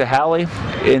 Back to Hallie.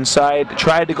 Inside.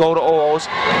 Tried to go to Oles,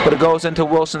 but it goes into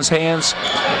Wilson's hands.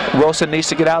 Wilson needs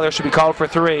to get out there. Should be called for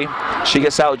 3. She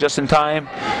gets out just in time.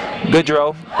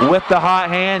 Goodrow with the hot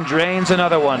hand drains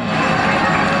another one.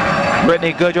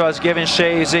 Brittany Goodrow has given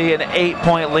Chazy an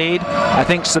 8-point lead. I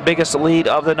think it's the biggest lead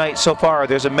of the night so far.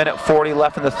 There's 1:40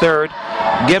 left in the third.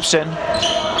 Gibson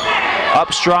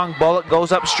up strong. Bullock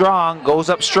goes up strong.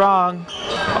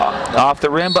 Off the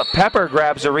rim, but Pepper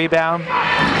grabs the rebound.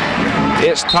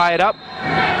 It's tied up,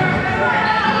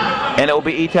 and it will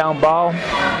be E-Town ball.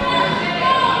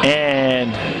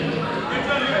 And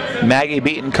Maggie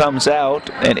Beaton comes out,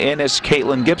 and in is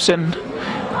Caitlin Gibson,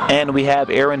 and we have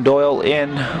Erin Doyle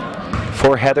in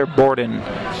for Heather Borden.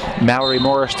 Mallory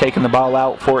Morris taking the ball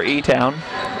out for E-Town,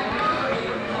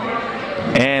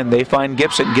 and they find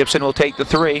Gibson. Gibson will take the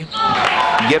 3.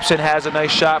 Gibson has a nice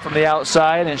shot from the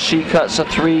outside, and she cuts a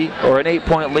 3 or an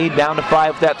 8-point lead down to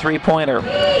 5 with that 3-pointer.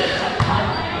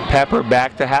 Pepper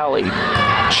back to Hallie.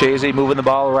 Chazy moving the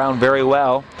ball around very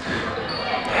well.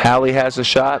 Hallie has a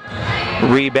shot.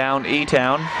 Rebound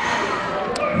E-Town.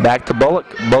 Back to Bullock.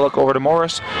 Bullock over to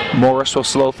Morris. Morris will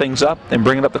slow things up and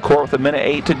bring it up the court with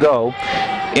 1:08 to go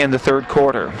in the third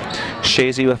quarter.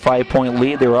 Chazy with a 5-point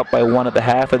lead. They were up by 1 at the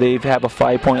half, and they have a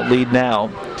 5-point lead now.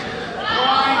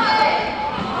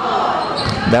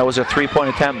 That was a 3-point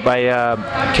attempt by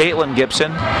Caitlin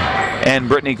Gibson, and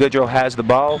Brittany Goodrow has the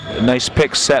ball. A nice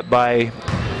pick set by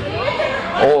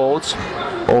Olds.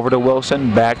 Over to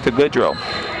Wilson, back to Goodrow.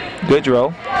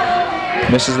 Goodrow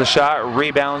misses the shot,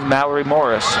 rebounds Mallory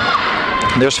Morris.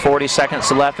 There's 40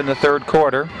 seconds left in the third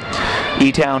quarter.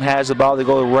 E-Town has the ball. They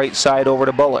go right side over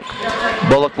to Bullock.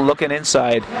 Bullock looking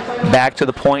inside, back to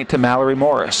the point to Mallory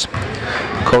Morris.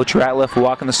 Coach Ratliff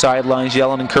walking the sidelines,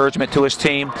 yelling encouragement to his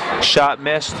team. Shot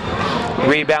missed.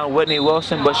 Rebound Whitney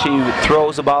Wilson, but she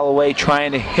throws the ball away,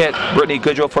 trying to hit Brittany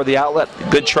Goodrow for the outlet.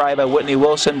 Good try by Whitney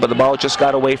Wilson, but the ball just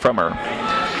got away from her.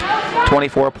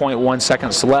 24.1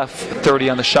 seconds left, 30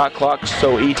 on the shot clock,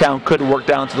 so E-Town could work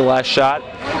down to the last shot.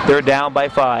 They're down by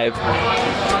 5.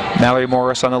 Mallory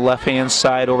Morris on the left-hand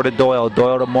side over to Doyle.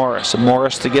 Doyle to Morris.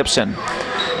 Morris to Gibson.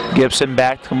 Gibson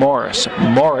back to Morris.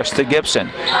 Morris to Gibson.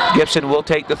 Gibson will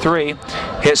take the 3.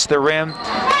 Hits the rim.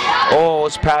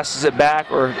 Oles passes it back,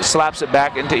 or slaps it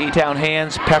back into E-Town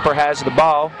hands. Pepper has the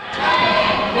ball.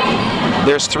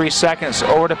 There's 3 seconds.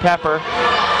 Over to Pepper.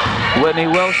 Whitney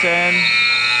Wilson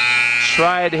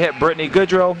tried to hit Brittany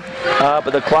Goodrow,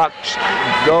 but the clock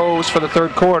goes for the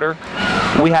third quarter.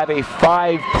 We have a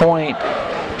 5-point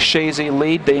Chazy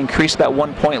lead. They increased that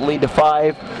 1-point lead to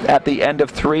 5 at the end of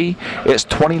 3. It's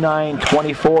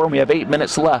 29-24, and we have 8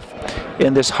 minutes left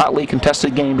in this hotly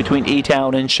contested game between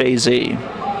E-Town and Chazy.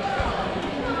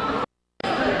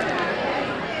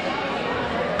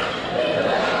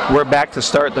 We're back to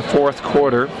start the fourth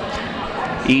quarter.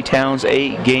 E-Town's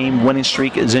 8-game winning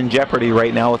streak is in jeopardy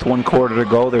right now with 1 quarter to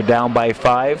go. They're down by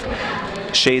 5.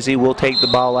 Chazy will take the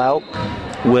ball out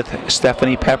with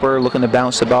Stephanie Pepper looking to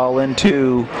bounce the ball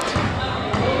into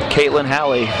Caitlin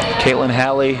Halley. Caitlin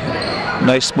Halley,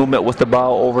 nice movement with the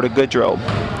ball over to Goodrow.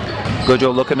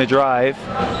 Goodrow looking to drive.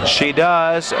 She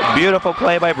does. Beautiful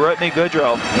play by Brittany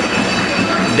Goodrow.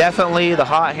 Definitely the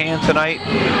hot hand tonight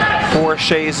for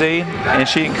Chazy, and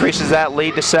she increases that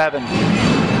lead to 7.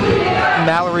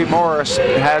 Mallory Morris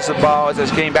has the ball as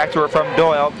it's getting back to her from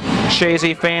Doyle.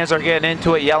 Chazy fans are getting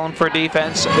into it, yelling for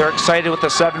defense. They're excited with the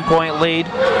 7-point lead.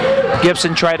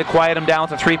 Gibson tried to quiet him down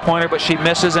with a 3-pointer, but she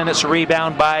misses, and it's a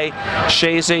rebound by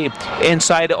Chazy.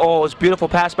 Inside, oh, it's a beautiful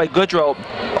pass by Goodrow.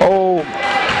 Oh,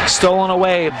 stolen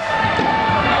away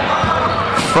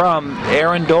from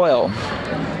Erin Doyle.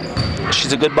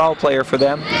 She's a good ball player for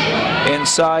them.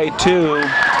 Inside to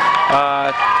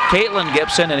Caitlin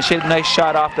Gibson, and she had a nice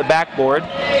shot off the backboard,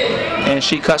 and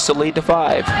she cuts the lead to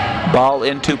 5. Ball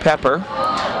into Pepper.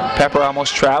 Pepper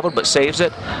almost traveled but saves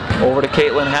it. Over to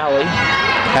Caitlin Halley.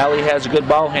 Halley has good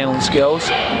ball handling skills.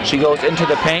 She goes into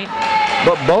the paint,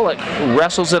 but Bullock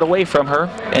wrestles it away from her,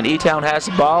 and E-Town has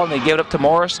the ball, and they give it up to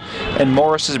Morris, and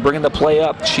Morris is bringing the play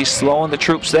up. She's slowing the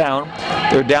troops down.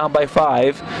 They're down by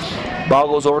 5. Ball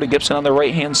goes over to Gibson on the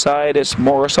right-hand side. It's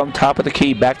Morris on top of the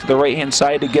key. Back to the right-hand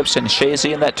side to Gibson.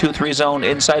 Chazy in that 2-3 zone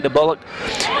inside to Bullock.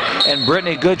 And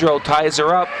Brittany Goodrow ties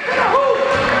her up.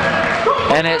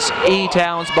 And it's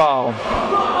E-Town's ball.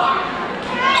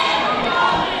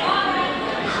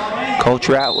 Coach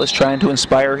Ratliff trying to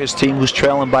inspire his team, who's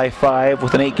trailing by 5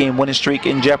 with an 8-game winning streak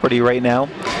in jeopardy right now.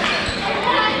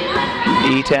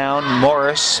 E-Town,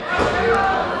 Morris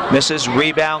misses,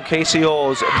 rebound, Casey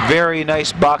Oles. Very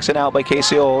nice boxing out by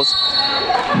Casey Oles.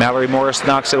 Mallory Morris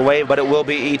knocks it away, but it will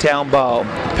be E-Town ball.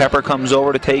 Pepper comes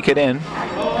over to take it in,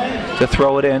 to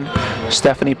throw it in.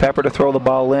 Stephanie Pepper to throw the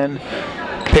ball in.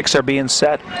 Picks are being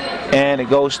set, and it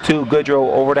goes to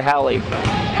Goodrow over to Halley.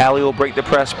 Halley will break the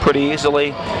press pretty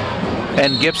easily,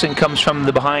 and Gibson comes from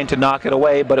the behind to knock it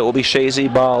away, but it will be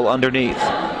Chazy ball underneath.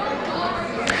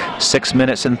 6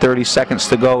 minutes and 30 seconds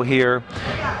to go here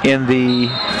in the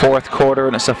fourth quarter,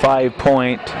 and it's a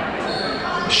 5-point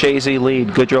Chazy lead.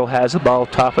 Goodrow has the ball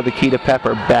top of the key to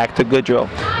Pepper. Back to Goodrow.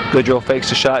 Goodrow fakes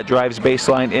the shot, drives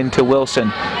baseline into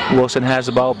Wilson. Wilson has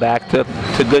the ball back to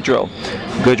Goodrow.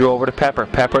 Goodrow over to Pepper.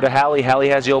 Pepper to Halley. Halley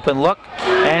has the open look,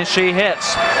 and she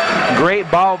hits.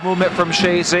 Great ball movement from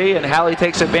Chazy, and Halley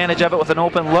takes advantage of it with an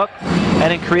open look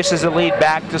and increases the lead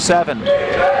back to 7.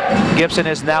 Gibson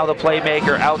is now the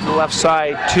playmaker. Out to the left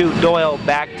side to Doyle.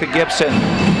 Back to Gibson.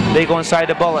 They go inside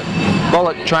to Bullock.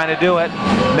 Bullock trying to do it.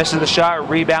 Misses the shot.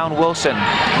 Rebound Wilson.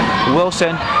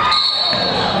 Wilson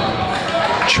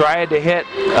tried to hit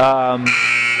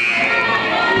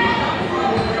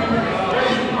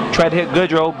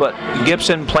Goodrow, but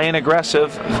Gibson playing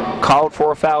aggressive, called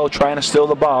for a foul, trying to steal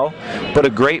the ball. But a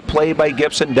great play by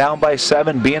Gibson, down by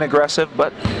 7, being aggressive,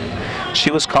 but she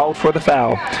was called for the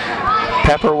foul.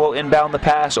 Pepper will inbound the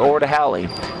pass over to Halley.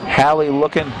 Halley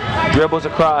looking, dribbles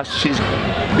across. She's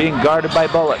being guarded by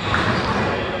Bullock.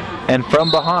 And from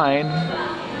behind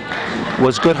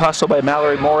was good hustle by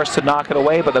Mallory Morris to knock it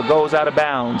away, but it goes out of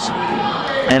bounds.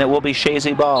 And it will be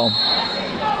Chazy ball.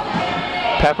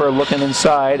 Pepper looking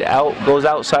inside, goes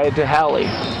outside to Halley.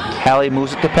 Halley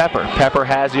moves it to Pepper. Pepper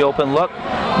has the open look,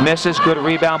 misses, good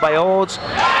rebound by Olds.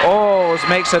 Olds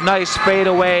makes a nice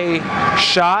fadeaway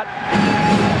shot.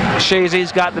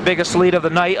 Chazy's got the biggest lead of the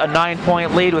night, a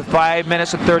 9-point lead with 5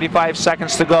 minutes and 35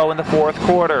 seconds to go in the fourth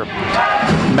quarter.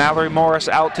 Mallory Morris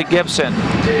out to Gibson.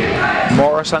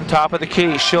 Morris on top of the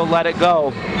key. She'll let it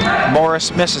go.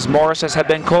 Morris misses. Morris has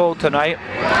been cold tonight.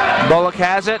 Bullock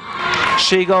has it.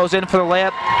 She goes in for the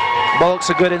layup. Bullock's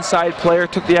a good inside player.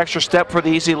 Took the extra step for the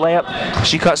easy layup.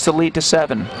 She cuts the lead to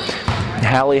 7.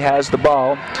 Halley has the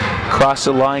ball. Across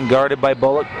the line, guarded by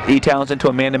Bullock. E-Town's into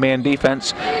a man-to-man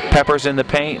defense. Pepper's in the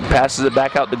paint, passes it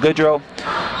back out to Goodrow.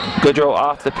 Goodrow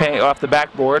off the paint, off the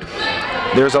backboard.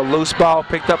 There's a loose ball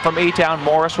picked up from E-Town.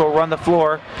 Morris will run the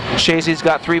floor. Chazy's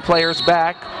got 3 players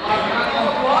back.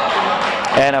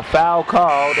 And a foul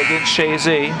called against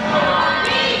Chazy,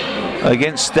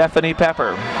 against Stephanie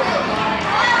Pepper.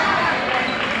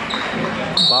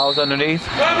 Ball's underneath.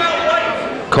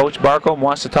 Coach Barcombe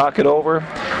wants to talk it over.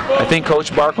 I think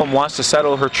Coach Barcombe wants to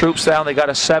settle her troops down. They got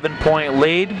a 7-point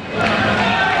lead.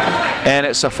 And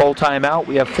it's a full timeout.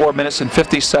 We have 4 minutes and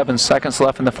 57 seconds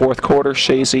left in the fourth quarter.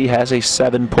 Chazy has a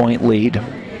 7-point lead.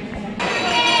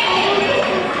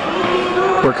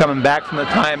 We're coming back from the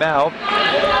timeout.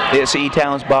 It's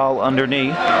E-Town's ball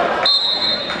underneath.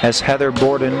 As Heather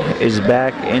Borden is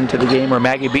back into the game, or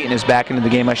Maggie Beaton is back into the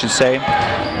game, I should say.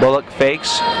 Bullock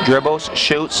fakes, dribbles,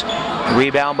 shoots.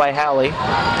 Rebound by Hallie.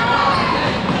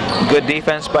 Good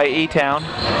defense by E-Town.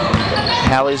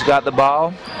 Hallie's got the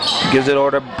ball. Gives it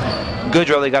over to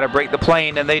Goodrow. They got to break the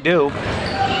plane, and they do.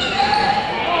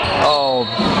 Oh,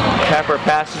 Pepper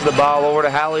passes the ball over to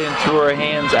Hallie and threw her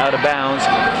hands out of bounds.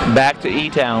 Back to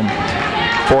E-Town.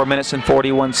 4 minutes and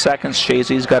 41 seconds.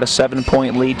 Chazy's got a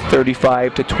 7-point lead,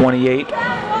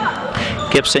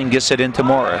 35-28. Gibson gets it into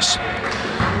Morris.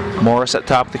 Morris at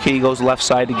top of the key goes left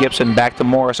side to Gibson. Back to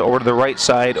Morris, over to the right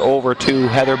side, over to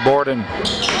Heather Borden.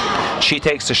 She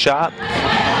takes the shot,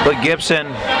 but Gibson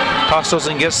hustles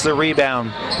and gets the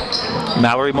rebound.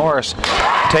 Mallory Morris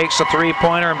takes a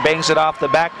three-pointer and bangs it off the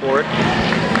backboard,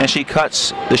 and she cuts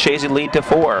the Chazy lead to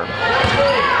 4.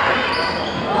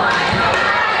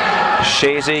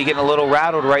 Chazy getting a little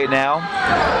rattled right now.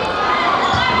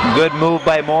 Good move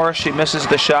by Morris. She misses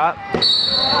the shot.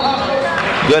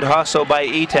 Good hustle by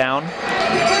E-Town.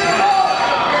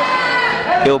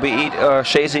 It'll be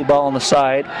Chazy ball on the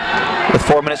side with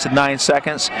 4 minutes and 9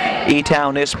 seconds.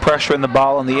 E-Town is pressuring the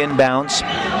ball on the inbounds.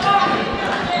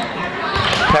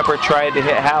 Pepper tried to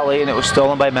hit Hallie, and it was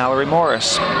stolen by Mallory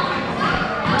Morris.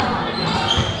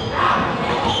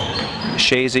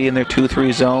 Chazy in their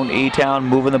 2-3 zone. E-Town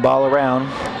moving the ball around.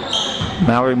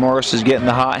 Mallory Morris is getting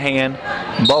the hot hand.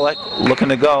 Bullock looking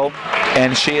to go,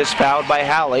 and she is fouled by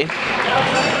Hallie.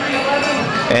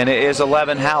 And it is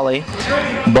 11 Hallie.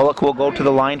 Bullock will go to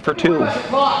the line for 2.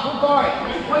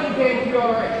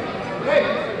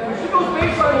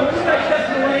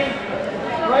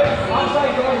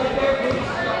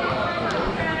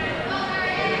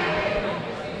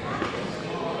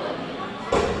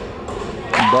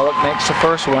 Bullock makes the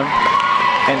first one.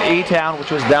 And E-Town,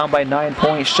 which was down by 9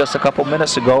 points just a couple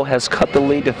minutes ago, has cut the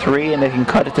lead to 3, and they can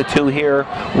cut it to 2 here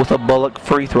with a Bullock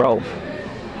free throw.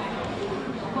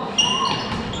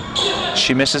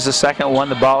 She misses the second one.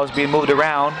 The ball is being moved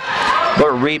around,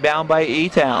 but rebound by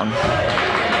E-Town.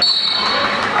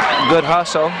 Good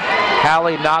hustle.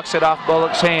 Hallie knocks it off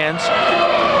Bullock's hands,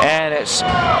 and it's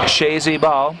Chazy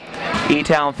ball.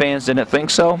 E-Town fans didn't think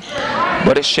so,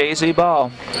 but it's Chazy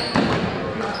ball.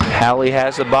 Hallie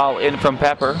has the ball in from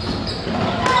Pepper.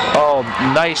 Oh,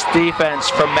 nice defense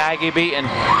from Maggie Beaton.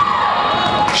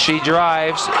 She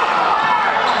drives.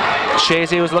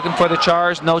 Chazy was looking for the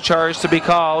charge. No charge to be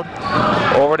called.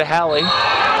 Over to Hallie.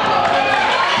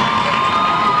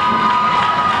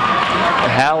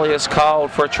 Hallie is called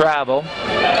for travel.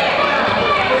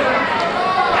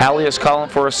 Hallie is calling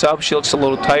for a sub. She looks a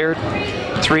little tired.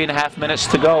 3.5 minutes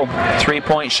to go.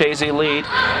 3-point Chazy lead.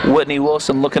 Whitney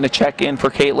Wilson looking to check in for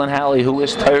Caitlin Hallie, who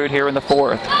is tired here in the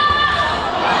 4th.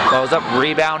 Goes up,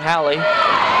 rebound Hallie.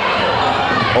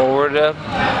 Over to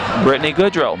Brittany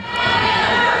Goodrow.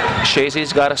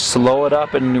 Chazy's got to slow it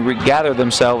up and regather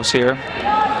themselves here.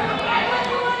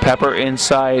 Pepper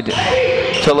inside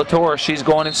to Latour. She's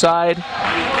going inside,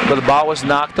 but the ball was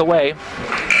knocked away.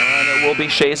 And it will be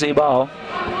Chazy ball.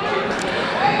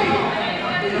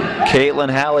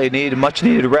 Caitlin Hallie needed much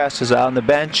needed rest, is on the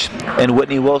bench, and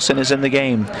Whitney Wilson is in the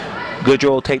game.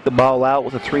 Goodrow will take the ball out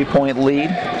with a 3-point lead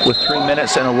with 3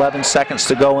 minutes and 11 seconds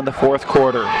to go in the 4th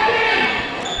quarter.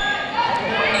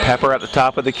 Pepper at the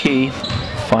top of the key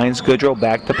finds Goodrow.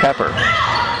 Back to Pepper.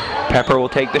 Pepper will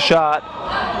take the shot.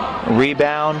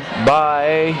 Rebound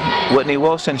by Whitney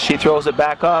Wilson. She throws it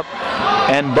back up,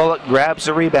 and Bullock grabs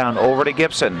the rebound. Over to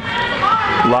Gibson.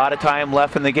 A lot of time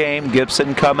left in the game.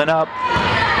 Gibson coming up.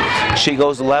 She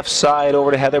goes left side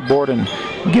over to Heather Borden.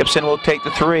 Gibson will take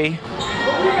the 3.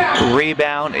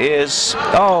 Rebound is,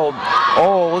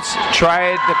 it's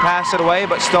tried to pass it away,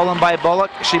 but stolen by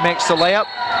Bullock. She makes the layup.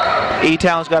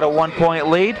 E-Town's got a 1-point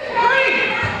lead.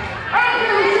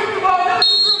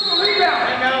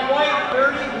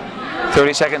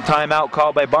 30-second timeout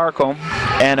called by Barcombe.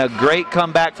 And a great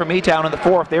comeback from E-Town in the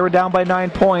 4th. They were down by 9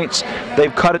 points.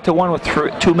 They've cut it to 1 with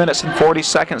 2 minutes and 40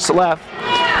 seconds left.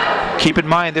 Keep in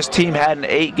mind, this team had an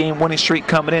 8-game winning streak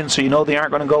coming in, so you know they aren't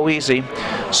going to go easy.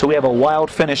 So we have a wild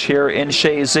finish here in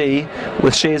Chazy,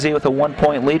 with Chazy with a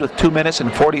 1-point lead with 2 minutes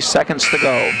and 40 seconds to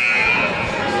go.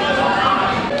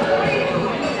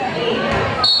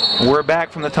 We're back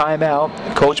from the timeout.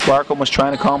 Coach Barkham was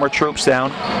trying to calm her troops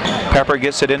down. Pepper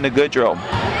gets it into Goodrow.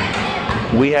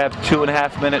 We have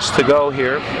 2.5 minutes to go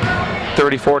here.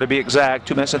 34 to be exact,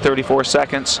 2 minutes and 34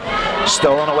 seconds.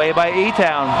 Stolen away by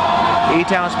E-Town.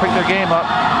 E-Town's picked their game up.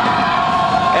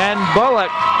 And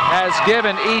Bullock has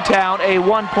given E-Town a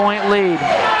 1-point lead.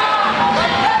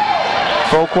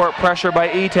 Full court pressure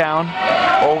by E-Town.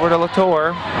 Over to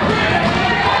Latour.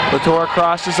 Latour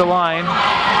crosses the line.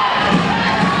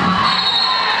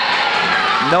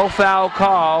 No foul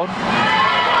called.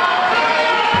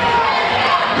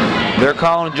 They're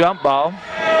calling jump ball.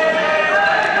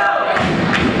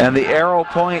 And the arrow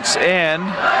points in.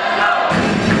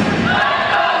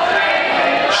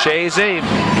 Chazy.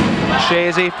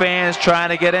 Chazy fans trying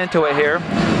to get into it here.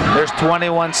 There's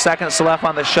 21 seconds left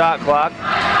on the shot clock.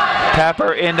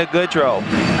 Pepper into Goodrow.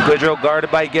 Goodrow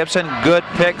guarded by Gibson. Good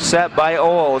pick set by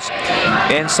Oles.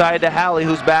 Inside to Halley,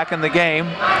 who's back in the game.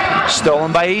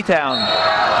 Stolen by E-Town.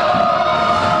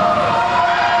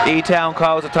 E-Town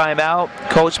calls a timeout.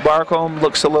 Coach Barkham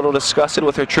looks a little disgusted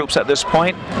with her troops at this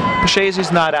point.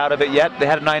 Chazy's not out of it yet. They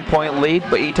had a 9-point lead,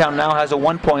 but E-Town now has a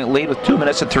 1-point lead with 2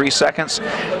 minutes and 3 seconds.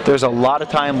 There's a lot of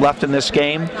time left in this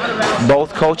game.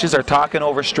 Both coaches are talking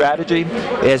over strategy.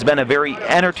 It has been a very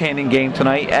entertaining game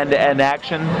tonight, end-to-end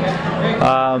action.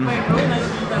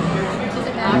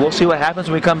 We'll see what happens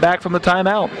when we come back from the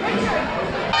timeout.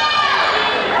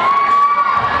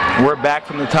 We're back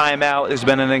from the timeout. There's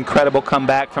been an incredible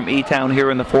comeback from E-Town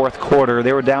here in the fourth quarter.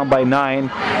 They were down by 9,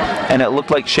 and it looked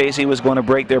like Chazy was going to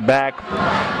break their back.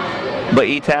 But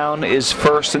E-Town is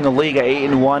first in the league at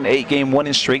 8-1, 8-game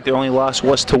winning streak. Their only loss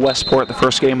was to Westport the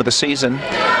first game of the season.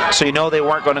 So you know they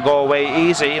weren't going to go away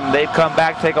easy. And they've come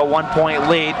back, take a 1-point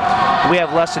lead. We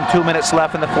have less than 2 minutes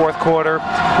left in the fourth quarter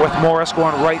with Morris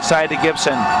going right side to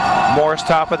Gibson. Morris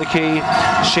top of the key.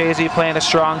 Chazy playing a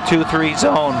strong 2-3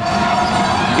 zone.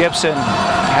 Gibson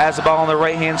has the ball on the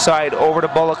right-hand side, over to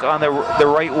Bullock on the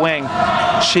right wing.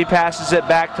 She passes it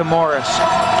back to Morris.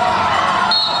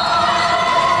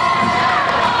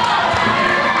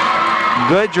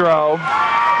 Goodrow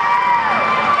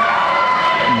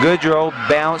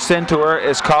bounced into her,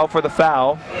 is called for the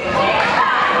foul.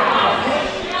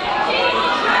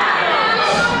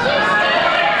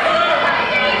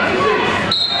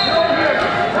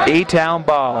 E-Town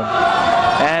ball.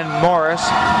 And Morris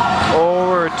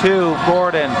over to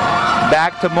Gordon.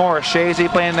 Back to Morris. Chazy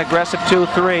playing an aggressive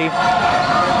 2-3.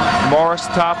 Morris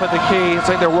top of the key. It's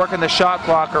like they're working the shot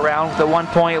clock around with a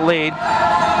 1-point lead.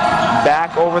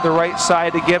 Back over the right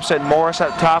side to Gibson. Morris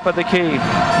at top of the key.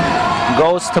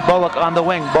 Goes to Bullock on the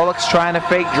wing. Bullock's trying to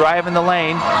fake drive in the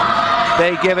lane.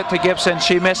 They give it to Gibson.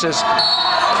 She misses.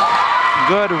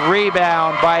 Good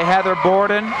rebound by Heather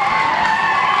Borden.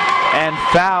 And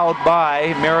fouled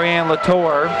by Marianne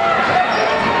Latour.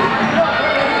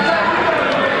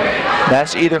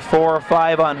 That's either 4 or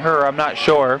 5 on her, I'm not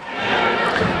sure.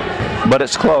 But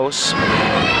it's close.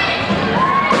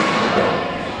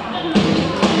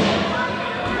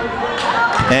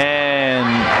 And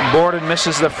Borden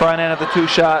misses the front end of the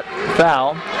 2-shot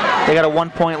foul. They got a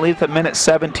 1-point lead with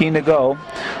 1:17 to go.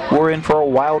 We're in for a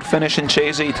wild finish in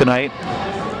Chazy tonight.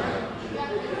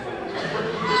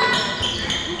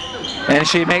 And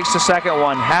she makes the second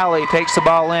one. Halley takes the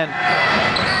ball in.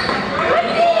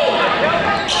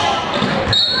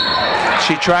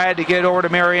 She tried to get over to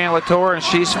Marianne Latour, and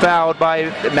she's fouled by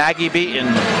Maggie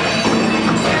Beaton.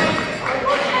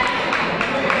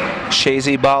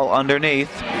 Chazy ball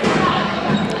underneath.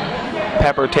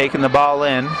 Pepper taking the ball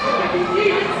in.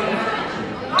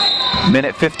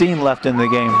 1:15 left in the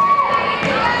game.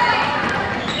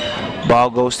 Ball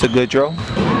goes to Goodrow.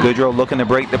 Goodrow looking to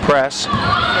break the press.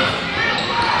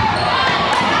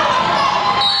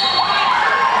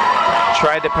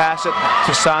 Tried to pass it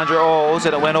to Sandra Oles,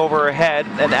 and it went over her head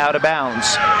and out of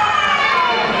bounds.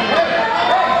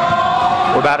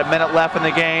 We're about a minute left in the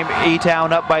game.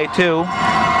 E-Town up by 2.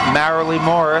 Marilee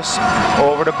Morris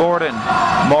over to Borden.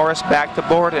 Morris back to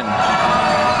Borden.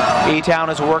 E-Town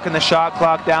is working the shot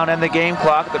clock down and the game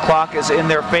clock. The clock is in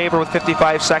their favor with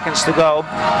 55 seconds to go.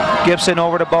 Gibson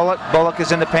over to Bullock. Bullock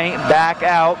is in the paint, back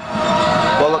out.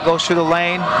 Bullock goes through the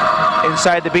lane,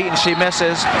 inside the beat, and she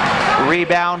misses.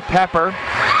 Rebound, Pepper.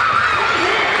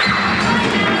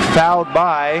 Fouled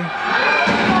by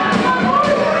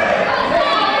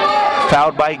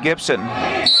Gibson.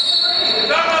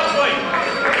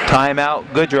 Timeout,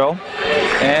 Goodrow.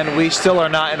 And we still are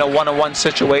not in a 1-on-1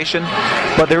 situation,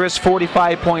 but there is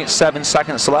 45.7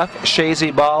 seconds left.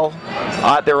 Chazy ball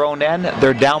at their own end.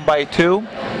 They're down by 2.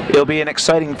 It'll be an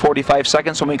exciting 45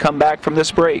 seconds when we come back from this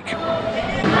break.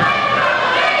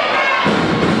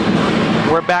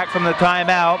 We're back from the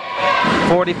timeout.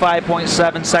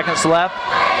 45.7 seconds left.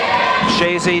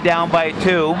 Chazy down by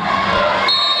 2.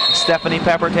 Stephanie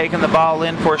Pepper taking the ball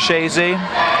in for Chazy.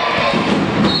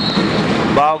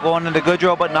 Ball going into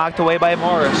Goodrow, but knocked away by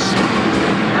Morris.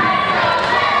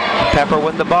 Pepper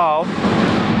with the ball.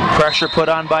 Pressure put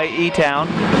on by E-Town.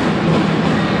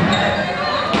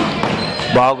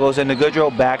 Ball goes into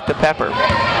Goodrow, back to Pepper.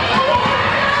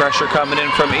 Pressure coming in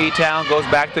from E-Town, goes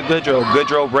back to Goodrow.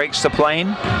 Goodrow breaks the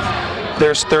plane.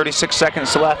 There's 36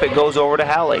 seconds left. It goes over to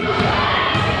Hallie.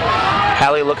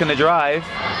 Hallie looking to drive.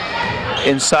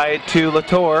 Inside to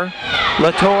Latour.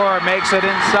 Latour makes it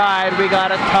inside. We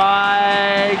got a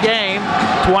tie game.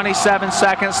 27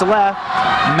 seconds left.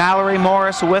 Mallory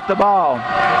Morris with the ball.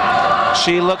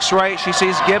 She looks right. She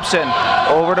sees Gibson.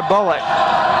 Over to Bullock.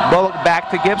 Bullock back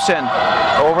to Gibson.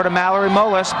 Over to Mallory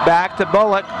Morris. Back to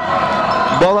Bullock.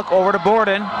 Bullock over to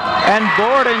Borden. And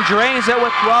Borden drains it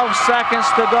with 12 seconds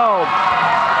to go.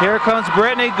 Here comes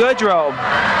Brittany Goodrow.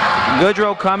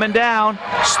 Goodrow coming down.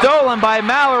 Stolen by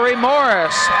Mallory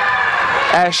Morris.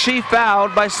 As she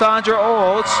fouled by Sandra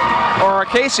Olds, or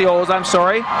Casey Olds, I'm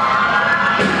sorry.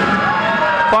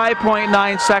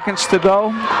 5.9 seconds to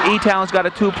go. E-Town's got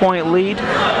a 2-point lead.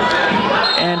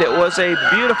 And it was a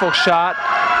beautiful shot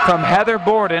from Heather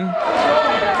Borden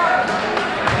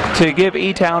to give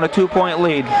E-Town a 2-point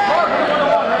lead.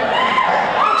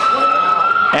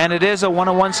 And it is a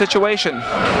 1-on-1 situation.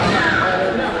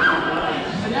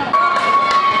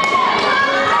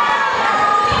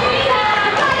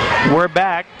 We're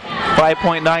back.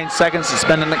 5.9 seconds. It's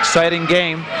been an exciting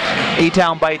game.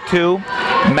 E-Town by 2.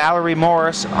 Mallory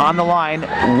Morris on the line,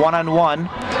 1-on-1.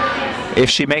 If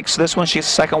she makes this one, she's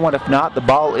the second one. If not, the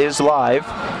ball is live.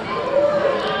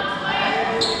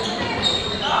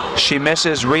 She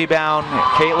misses. Rebound,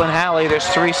 Caitlin Hallie. There's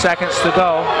 3 seconds to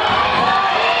go.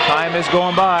 Time is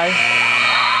going by.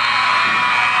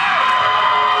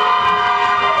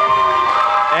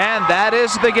 And that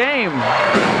is the game.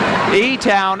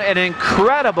 E-Town, an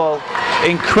incredible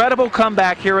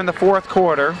comeback here in the 4th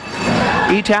quarter.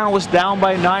 E-Town was down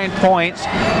by 9 points,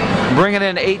 bringing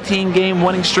in an 18-game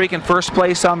winning streak in first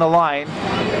place on the line.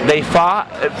 They fought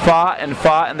and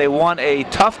fought, and they won a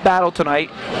tough battle tonight,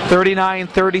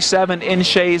 39-37 in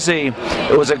Chazy.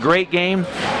 It was a great game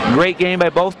by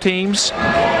both teams.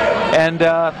 And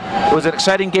it was an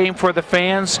exciting game for the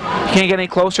fans. Can't get any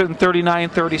closer than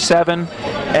 39-37.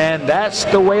 And that's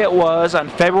the way it was on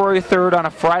February 3rd on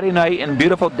a Friday night in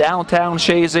beautiful downtown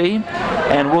Chazy.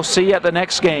 And we'll see you at the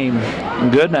next game.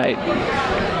 Good night.